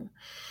do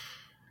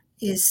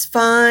is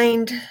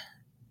find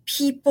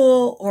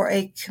people or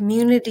a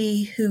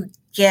community who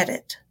get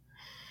it.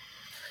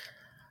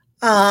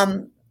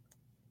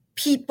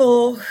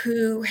 People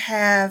who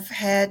have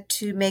had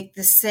to make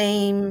the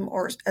same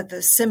or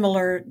the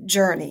similar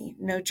journey.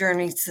 No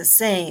journey's the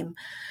same,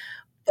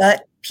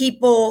 but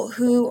people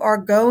who are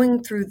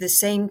going through the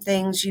same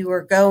things you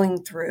are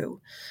going through.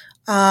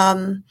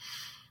 And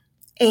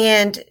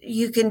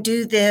you can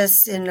do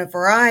this in a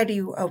variety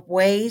of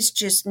ways,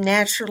 just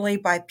naturally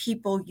by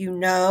people you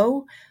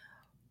know,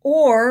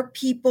 or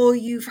people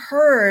you've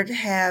heard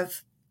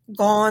have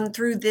gone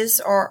through this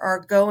or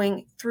are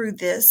going through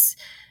this,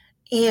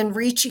 and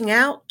reaching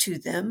out to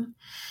them.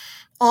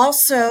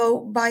 Also,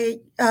 by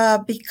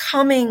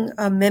becoming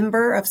a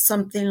member of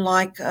something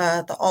like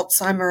the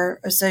Alzheimer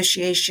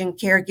Association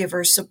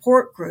Caregiver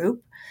Support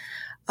Group.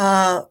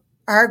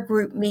 Our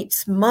group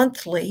meets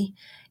monthly,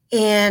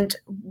 and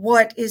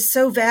what is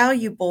so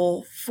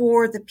valuable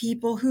for the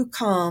people who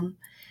come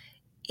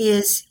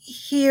is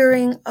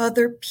hearing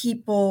other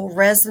people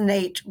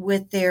resonate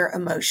with their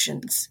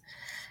emotions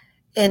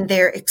and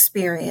their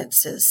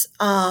experiences.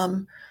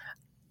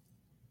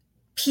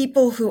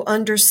 People who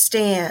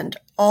understand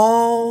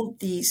all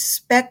the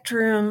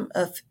spectrum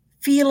of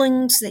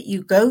feelings that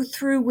you go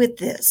through with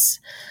this,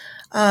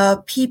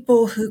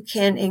 people who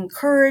can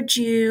encourage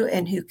you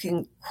and who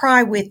can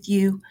cry with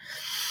you.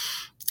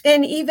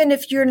 And even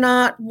if you're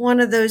not one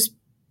of those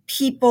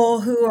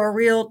people who are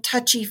real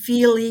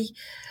touchy-feely,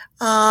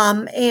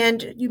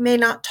 and you may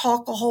not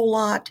talk a whole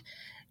lot,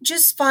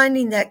 just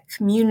finding that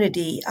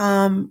community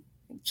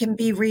can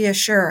be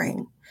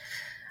reassuring.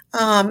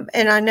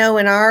 And I know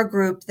in our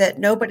group that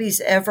nobody's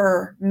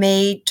ever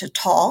made to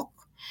talk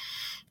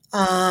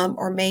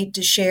or made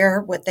to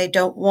share what they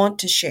don't want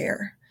to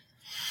share.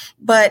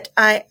 But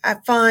I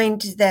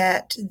find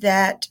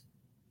that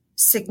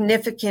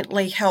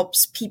significantly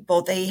helps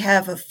people. They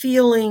have a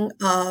feeling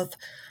of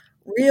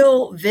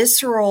real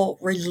visceral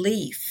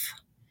relief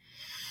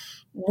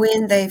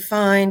when they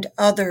find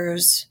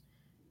others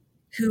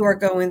who are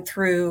going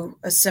through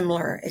a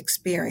similar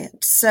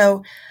experience.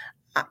 So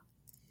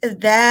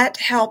that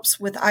helps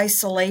with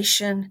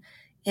isolation,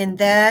 and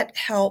that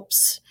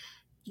helps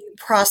you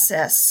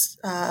process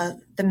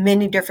the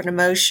many different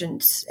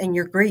emotions and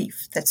your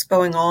grief that's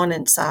going on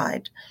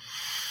inside.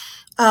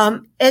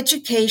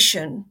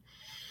 Education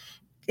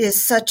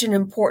is such an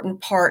important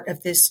part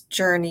of this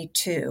journey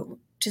too,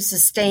 to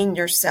sustain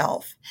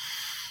yourself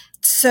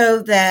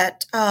so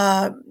that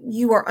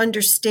you are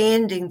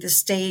understanding the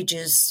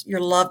stages your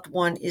loved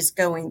one is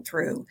going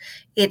through.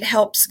 It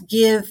helps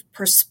give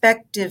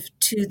perspective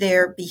to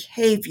their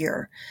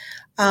behavior.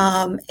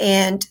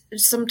 And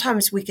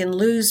sometimes we can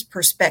lose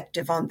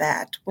perspective on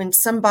that. When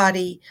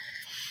somebody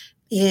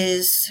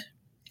is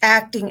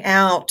acting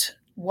out,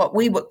 what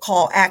we would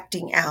call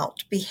acting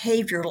out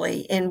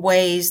behaviorally in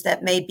ways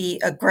that may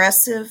be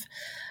aggressive,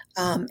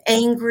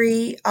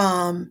 angry,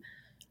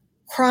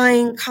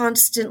 crying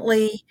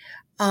constantly,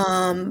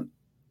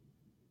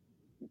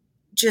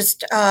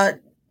 just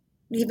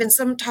even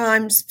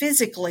sometimes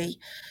physically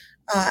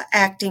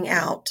acting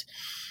out.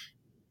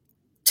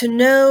 To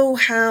know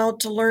how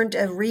to learn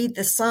to read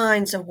the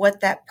signs of what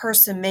that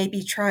person may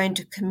be trying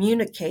to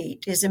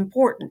communicate is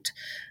important,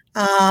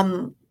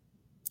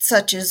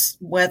 such as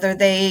whether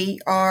they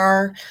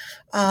are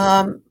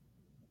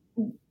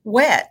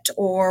wet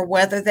or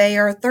whether they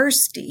are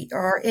thirsty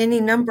or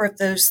any number of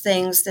those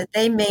things that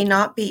they may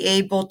not be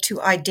able to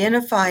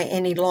identify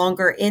any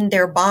longer in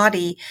their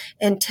body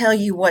and tell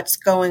you what's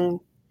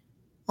going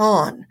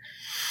on.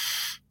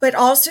 But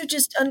also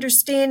just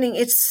understanding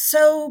it's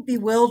so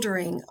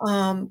bewildering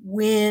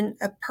when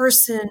a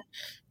person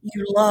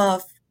you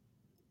love,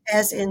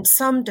 as in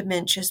some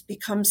dementias,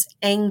 becomes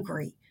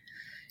angry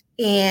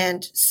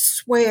and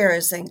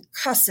swears and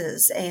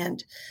cusses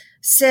and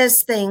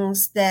says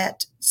things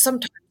that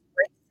sometimes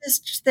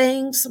racist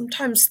things,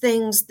 sometimes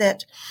things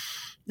that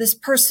this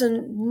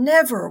person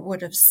never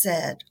would have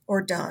said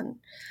or done.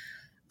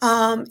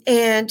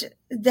 And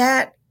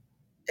that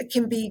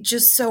can be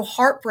just so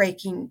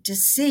heartbreaking to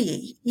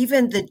see.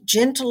 Even the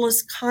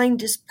gentlest,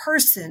 kindest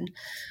person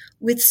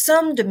with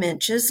some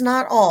dementias,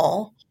 not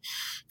all,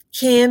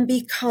 can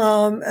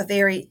become a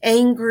very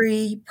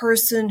angry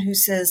person who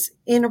says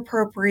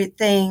inappropriate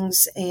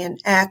things and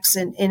acts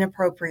in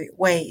inappropriate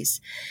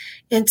ways.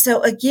 And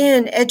so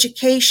again,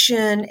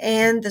 education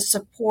and the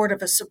support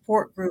of a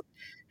support group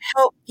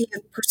help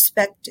give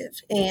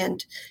perspective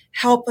and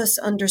help us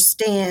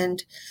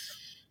understand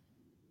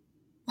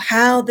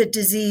how the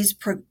disease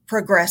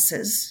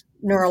progresses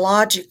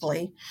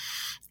neurologically,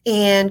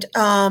 and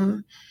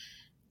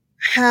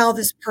how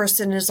this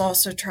person is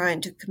also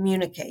trying to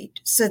communicate.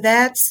 So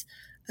that's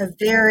a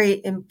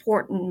very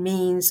important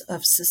means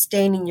of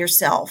sustaining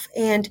yourself.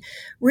 And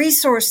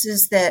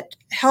resources that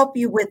help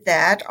you with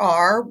that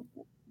are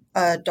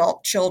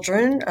adult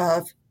children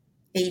of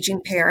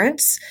aging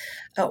parents,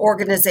 an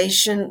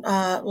organization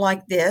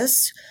like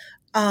this.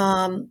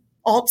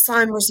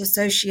 Alzheimer's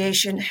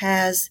Association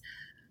has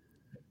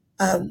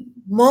a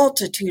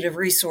multitude of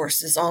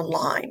resources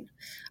online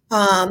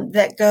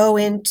that go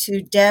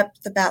into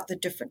depth about the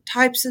different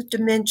types of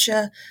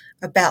dementia,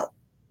 about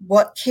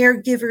what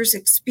caregivers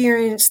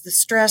experience, the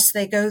stress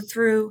they go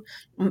through,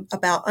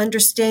 about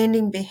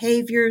understanding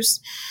behaviors,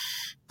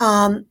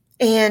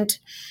 and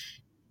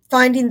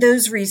finding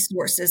those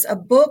resources. A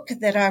book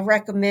that I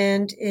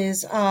recommend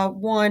is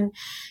one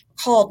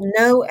called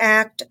No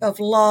Act of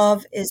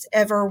Love is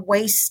Ever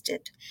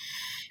Wasted.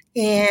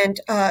 And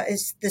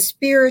it's the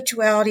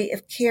spirituality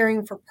of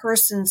caring for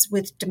persons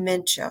with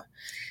dementia.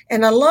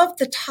 And I love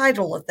the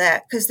title of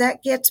that because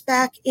that gets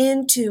back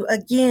into,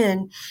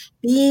 again,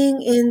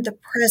 being in the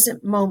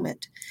present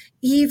moment.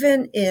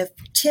 Even if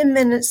 10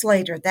 minutes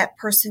later that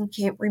person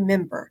can't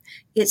remember,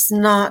 it's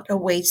not a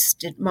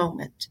wasted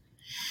moment.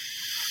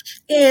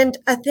 And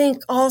I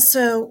think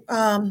also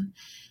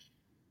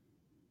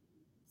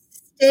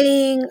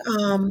staying,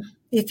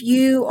 if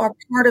you are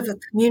part of a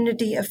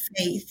community of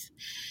faith,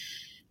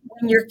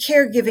 when you're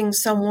caregiving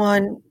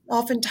someone,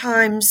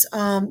 oftentimes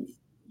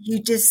you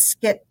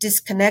just get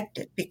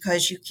disconnected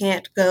because you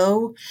can't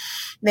go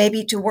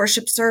maybe to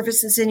worship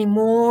services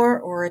anymore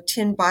or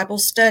attend Bible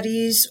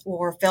studies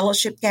or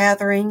fellowship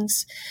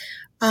gatherings.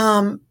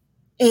 And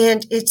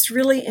it's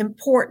really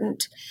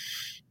important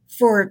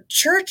for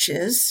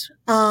churches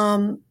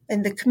and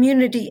the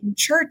community in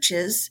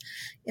churches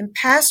and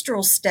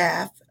pastoral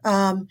staff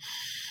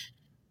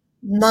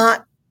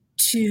not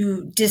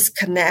to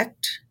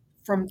disconnect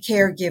from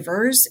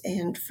caregivers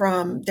and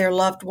from their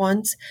loved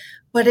ones,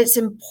 but it's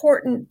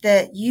important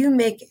that you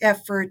make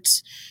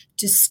efforts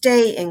to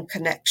stay in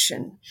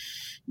connection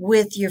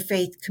with your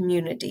faith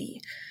community.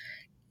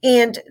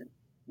 And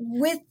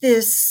with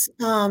this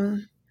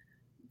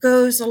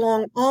goes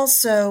along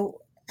also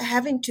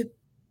having to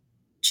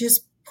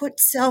just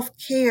put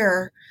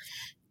self-care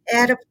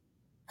at a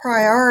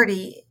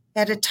priority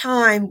at a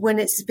time when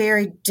it's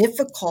very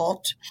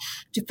difficult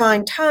to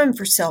find time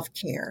for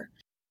self-care.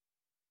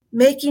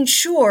 Making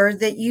sure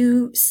that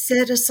you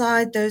set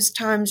aside those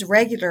times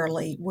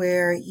regularly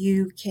where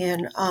you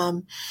can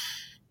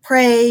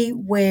pray,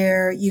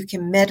 where you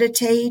can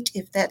meditate,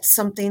 if that's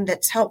something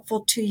that's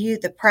helpful to you.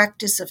 The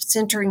practice of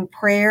centering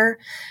prayer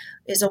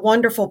is a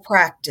wonderful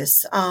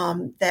practice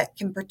that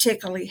can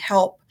particularly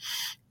help.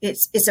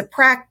 It's a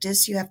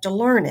practice, you have to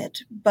learn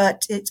it,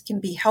 but it can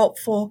be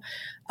helpful.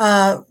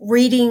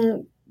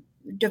 Reading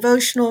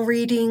devotional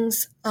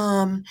readings.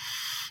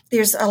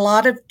 There's a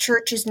lot of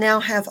churches now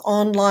have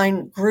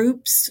online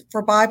groups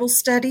for Bible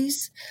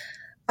studies.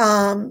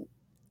 And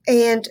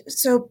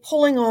so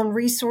pulling on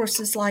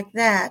resources like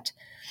that.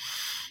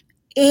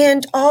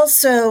 And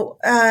also,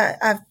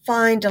 I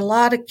find a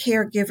lot of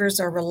caregivers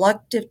are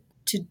reluctant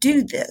to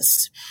do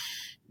this,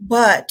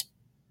 but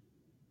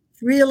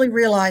really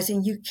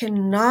realizing you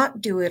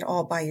cannot do it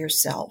all by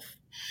yourself.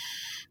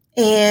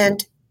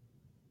 And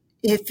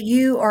if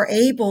you are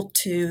able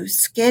to,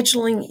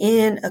 scheduling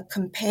in a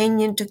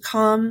companion to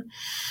come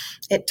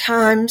at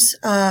times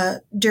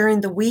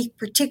during the week,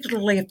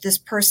 particularly if this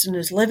person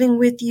is living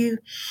with you,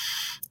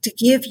 to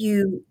give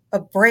you a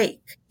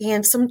break.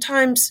 And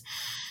sometimes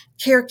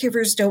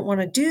caregivers don't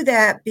want to do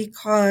that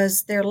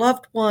because their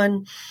loved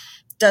one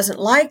doesn't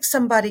like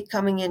somebody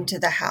coming into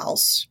the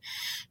house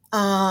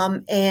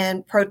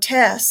and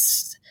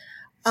protests.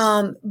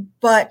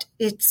 But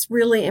it's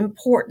really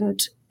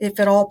important, if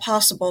at all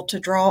possible, to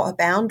draw a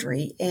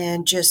boundary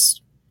and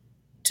just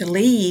to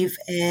leave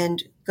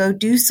and go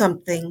do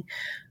something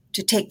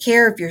to take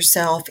care of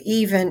yourself,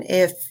 even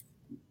if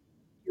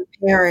your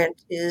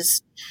parent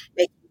is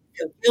making you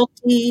feel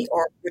guilty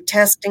or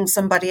protesting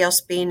somebody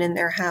else being in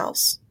their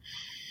house.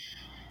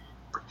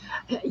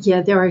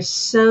 Yeah, there are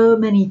so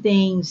many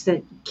things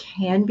that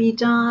can be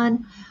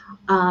done.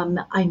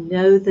 I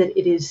know that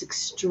it is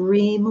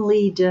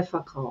extremely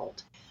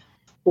difficult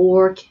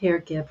for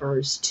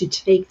caregivers to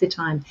take the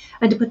time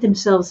and to put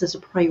themselves as a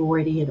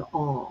priority at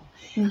all.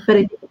 Mm-hmm. But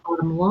I think the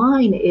bottom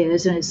line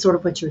is, and it's sort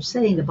of what you're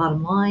saying, the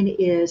bottom line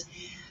is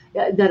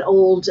that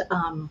old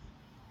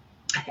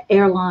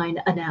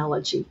airline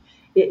analogy.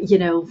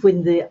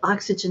 When the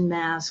oxygen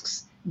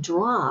masks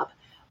drop,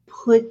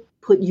 put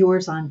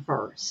yours on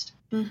first.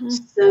 Mm-hmm.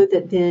 So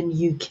that then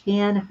you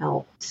can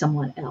help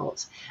someone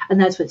else.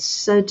 And that's what's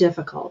so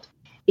difficult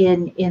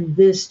in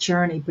this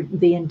journey,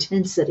 the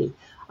intensity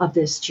of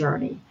this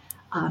journey.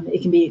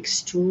 It can be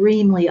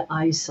extremely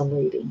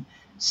isolating.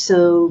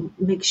 So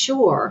make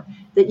sure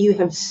that you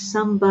have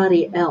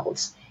somebody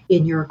else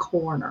in your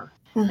corner.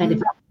 Mm-hmm. And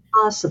if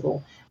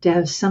possible, to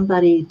have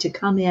somebody to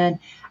come in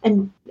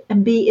and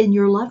be in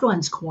your loved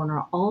one's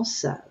corner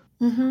also.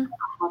 Mm-hmm.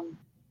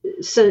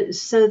 So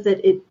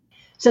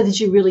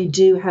that you really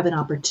do have an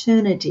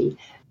opportunity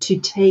to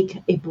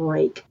take a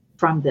break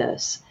from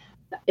this.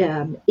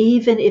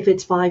 even if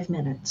it's 5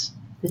 minutes,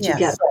 that you get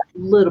Yes. a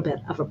little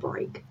bit of a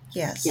break.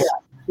 Yeah, Yes.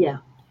 yeah.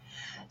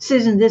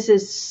 Susan, this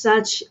is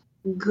such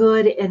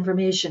good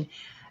information.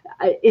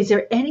 Is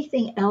there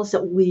anything else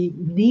that we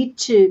need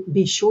to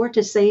be sure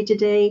to say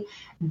today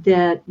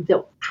that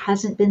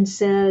hasn't been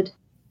said?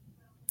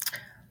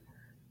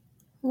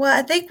 Well,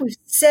 I think we've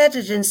said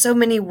it in so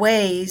many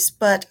ways,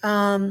 but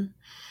I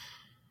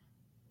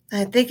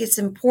think it's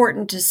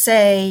important to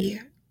say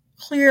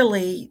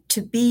clearly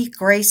to be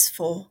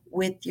graceful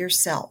with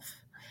yourself.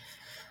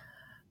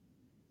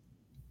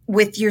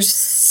 With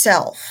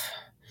yourself.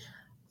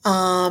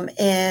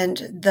 And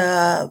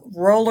the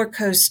roller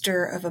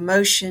coaster of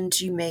emotions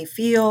you may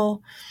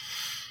feel,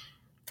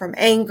 from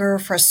anger,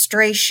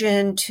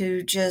 frustration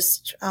to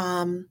just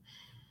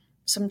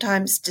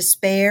sometimes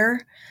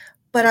despair.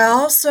 But I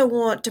also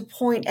want to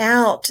point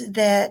out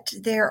that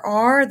there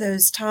are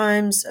those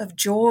times of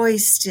joy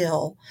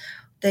still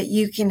that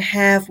you can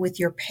have with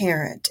your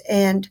parent,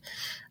 and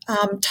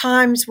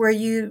times where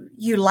you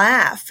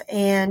laugh,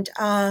 and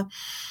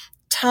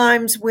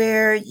times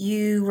where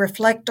you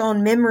reflect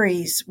on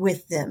memories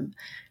with them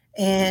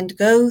and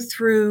go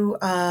through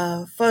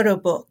photo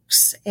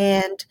books,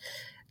 and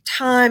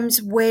times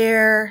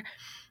where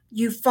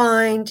you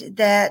find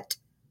that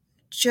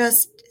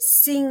just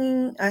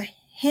singing a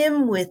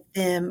hymn with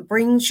them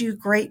brings you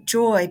great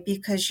joy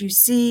because you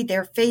see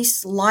their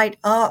face light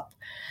up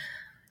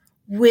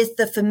with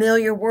the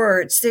familiar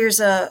words. There's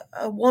a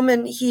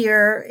woman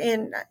here,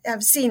 and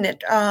I've seen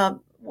it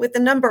with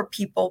a number of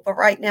people, but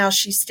right now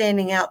she's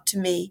standing out to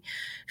me,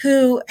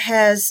 who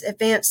has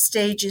advanced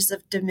stages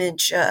of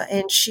dementia,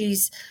 and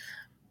she's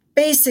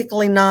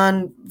basically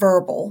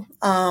nonverbal,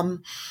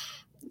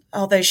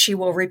 although she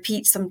will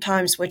repeat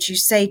sometimes what you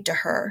say to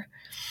her.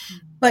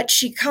 But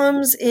she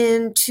comes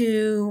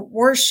into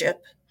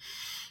worship,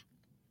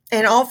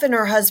 and often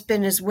her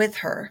husband is with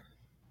her,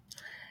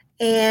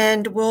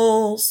 and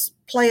will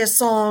play a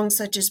song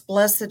such as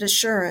Blessed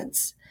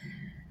Assurance.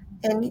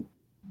 And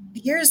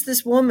here's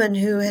this woman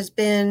who has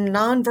been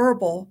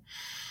nonverbal.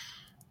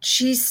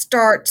 She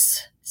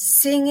starts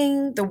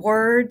singing the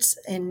words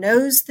and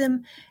knows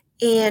them,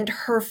 and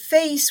her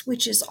face,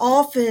 which is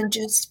often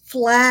just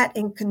flat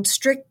and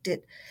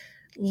constricted,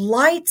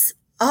 lights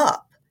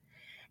up.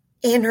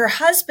 And her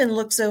husband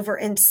looks over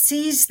and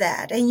sees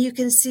that, and you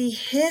can see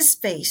his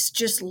face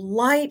just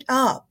light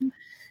up.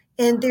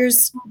 And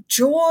there's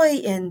joy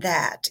in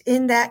that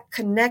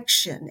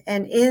connection,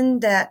 and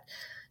in that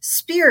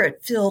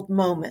spirit-filled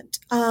moment.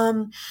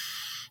 And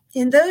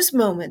those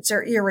moments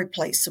are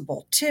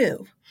irreplaceable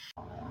too.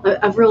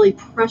 Of really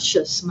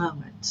precious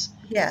moments.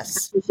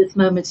 Yes. Precious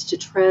moments to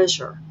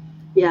treasure.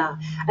 Yeah.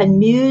 And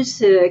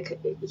music,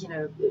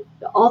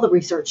 all the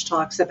research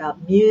talks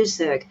about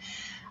music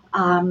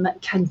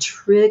can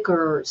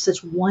trigger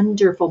such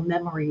wonderful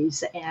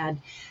memories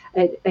and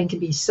can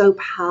be so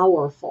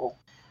powerful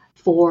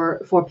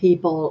for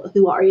people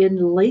who are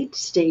in late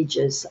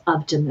stages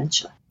of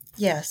dementia.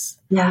 Yes.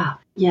 Yeah,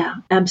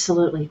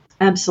 absolutely.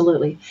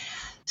 Absolutely.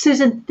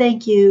 Susan,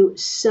 thank you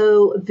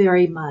so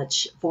very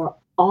much for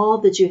all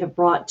that you have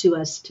brought to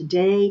us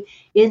today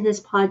in this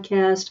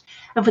podcast,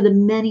 and for the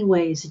many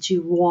ways that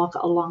you walk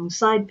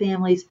alongside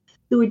families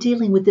who are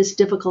dealing with this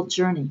difficult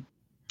journey.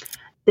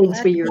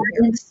 Thanks for your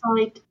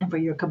insight and for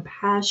your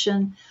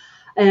compassion.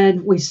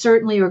 And we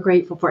certainly are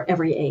grateful for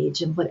every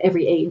age and what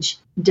every age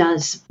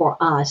does for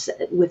us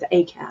with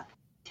ACAP.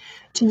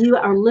 To you,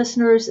 our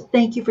listeners,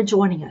 thank you for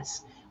joining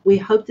us. We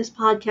hope this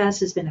podcast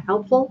has been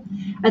helpful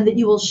and that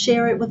you will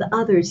share it with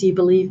others you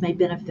believe may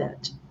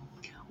benefit.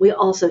 We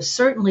also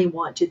certainly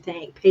want to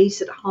thank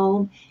Pace at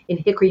Home in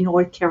Hickory,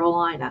 North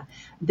Carolina.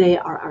 They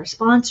are our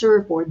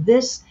sponsor for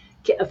this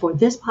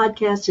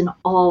podcast and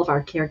all of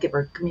our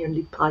caregiver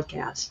community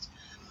podcasts.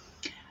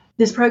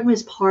 This program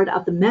is part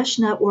of the Mesh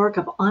network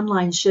of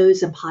online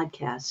shows and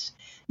podcasts.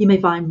 You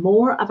may find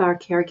more of our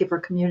caregiver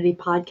community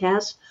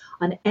podcasts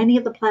on any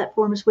of the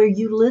platforms where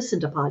you listen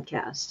to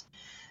podcasts.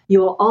 You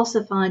will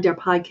also find our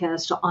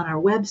podcast on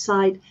our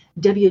website,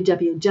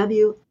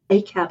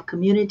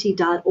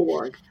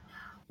 www.acapcommunity.org.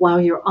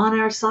 While you're on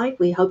our site,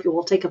 we hope you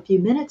will take a few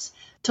minutes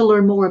to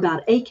learn more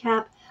about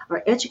ACAP,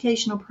 our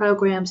educational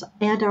programs,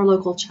 and our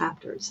local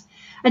chapters.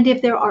 And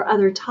if there are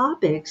other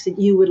topics that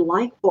you would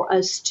like for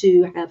us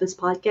to have as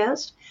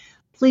podcast,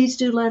 please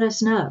do let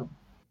us know.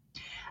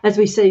 As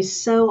we say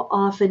so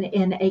often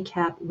in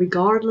ACAP,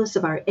 regardless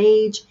of our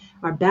age,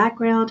 our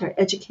background, our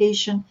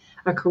education,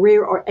 our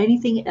career, or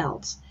anything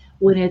else,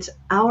 when it's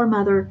our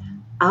mother,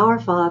 our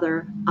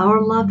father,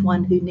 our loved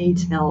one who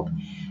needs help,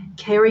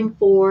 caring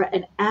for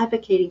and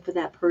advocating for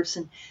that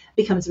person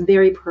becomes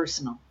very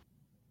personal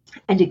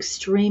and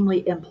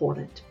extremely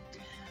important.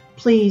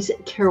 Please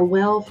care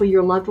well for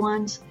your loved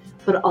ones,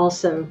 but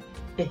also,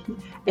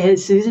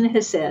 as Susan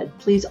has said,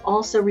 please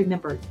also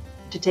remember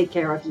to take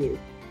care of you.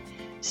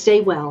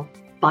 Stay well.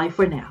 Bye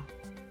for now.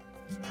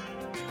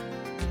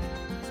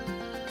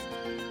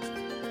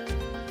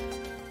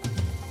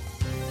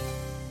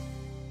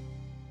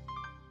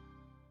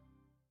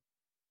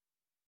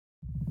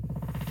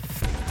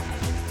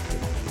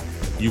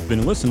 You've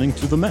been listening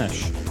to The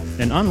Mesh,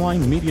 an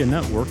online media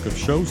network of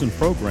shows and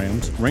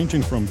programs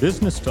ranging from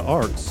business to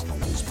arts,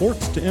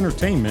 sports to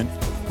entertainment,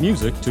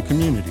 music to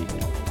community.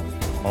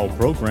 All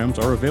programs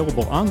are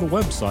available on the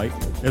website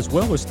as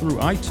well as through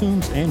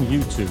iTunes and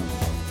YouTube.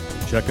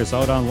 Check us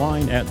out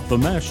online at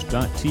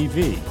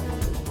themesh.tv.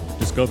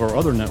 Discover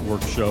other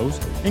network shows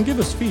and give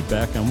us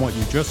feedback on what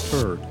you just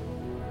heard.